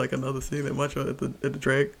want to see like another scene at Macho at the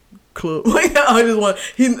drag club. Like, I just want,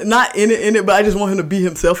 he's not in it, but I just want him to be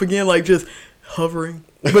himself again. Like, just hovering.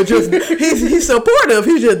 But just he's supportive.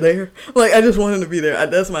 He's just there. Like, I just want him to be there.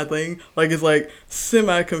 That's my thing. Like, it's like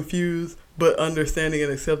semi confused but understanding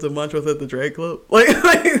and accepting Montrose at the drag club. Like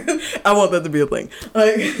I want that to be a thing.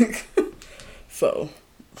 Like, so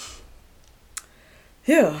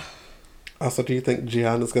yeah. Also, do you think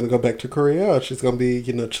Gianna's gonna go back to Korea, or she's gonna be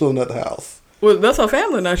chilling at the house? Well, that's her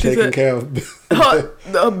family now. She taking said, care of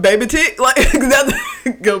her baby Tick. Like, that's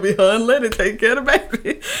gonna be her and Letty taking care of the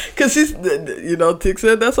baby. Because she's, Tick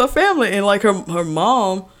said that's her family. And, like, her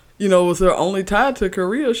mom, was her only tie to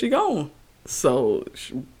Korea. She gone. So,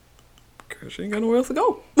 she ain't got nowhere else to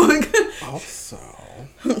go. Also,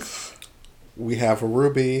 we have a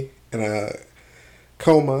Ruby and a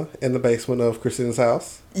coma in the basement of Christina's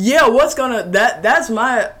house. Yeah, that's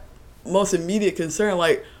my most immediate concern.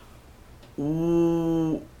 Like,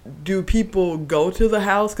 do people go to the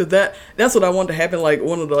house? Because that's what I want to happen. Like,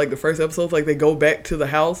 one of the first episodes, like, they go back to the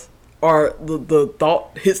house, or the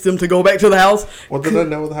thought hits them to go back to the house. Well, do they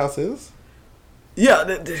know where the house is? Yeah,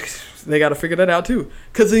 they got to figure that out too.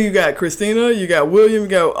 Because you got Christina, you got William, you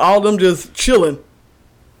got all of them just chilling.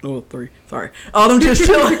 Oh, 3. Sorry, all of them just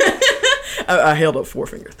chilling. I held up 4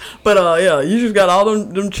 fingers, but yeah, you just got all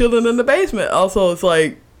them chilling in the basement. Also, it's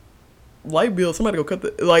like, light bill, somebody go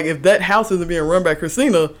cut like, if that house isn't being run by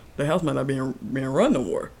Christina, the house might not be being run no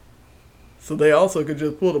more. So they also could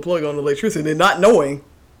just pull the plug on the electricity, not knowing,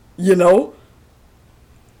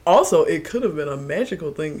 Also, it could have been a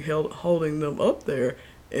magical thing holding them up there,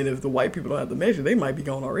 and if the white people don't have the magic, they might be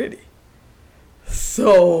gone already.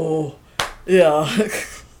 So, yeah,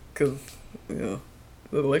 because, the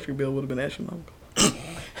electric bill would have been astronomical.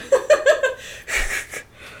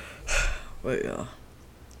 But yeah.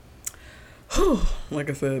 Like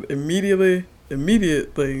I said, immediate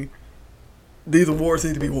thing, these awards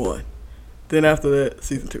need to be won. Then after that,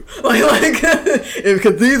 season 2.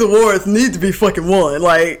 Because these awards need to be fucking won.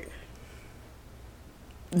 Like,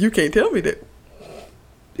 you can't tell me that.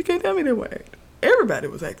 You can't tell me they were acting. Everybody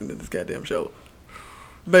was acting in this goddamn show.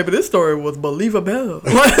 Baby, this story was believable.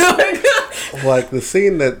 Like, the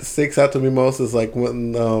scene that sticks out to me most is like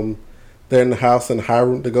when they're in the house and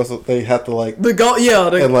Hiram, they have to like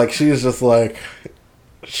and like she's just like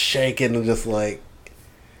shaking and just like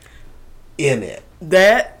in it.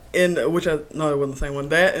 That and it wasn't the same one.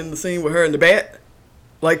 That and the scene with her and the bat,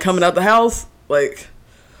 like coming out the house, like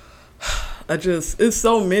it's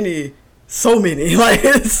so many, like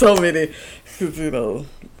it's so many.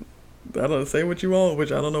 I don't say what you want,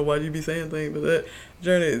 which I don't know why you be saying things, but that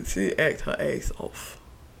Journey, she acts her ass off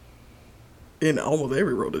in almost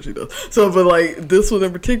every role that she does. So, but like this one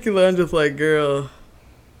in particular, I'm just like, girl,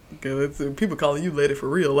 it's, people calling you Letty for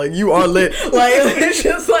real. Like, you are Letty. Like, it's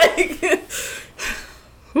just like,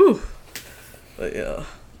 whew. But yeah.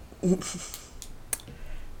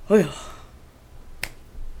 Well,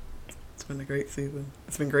 it's been a great season.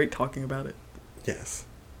 It's been great talking about it. Yes.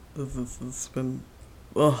 It's been,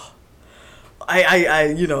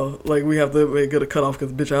 I like, we have to get a cutoff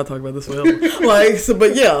because, bitch, I'll talk about this forever. Like, so,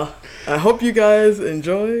 but yeah, I hope you guys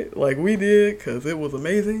enjoyed like we did, because it was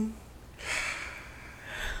amazing.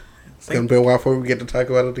 It's going to be a while before we get to talk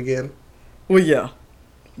about it again. Well, yeah,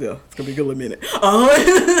 it's going to be a good minute.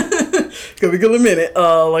 It's going to be a good minute.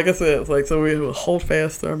 Like I said, it's like, so we hold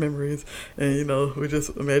fast to our memories, and, we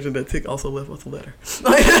just imagine that Tick also left us a letter.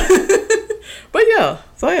 But yeah,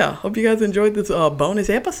 hope you guys enjoyed this bonus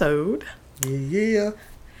episode. Yeah.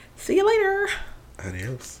 See you later.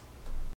 Adios.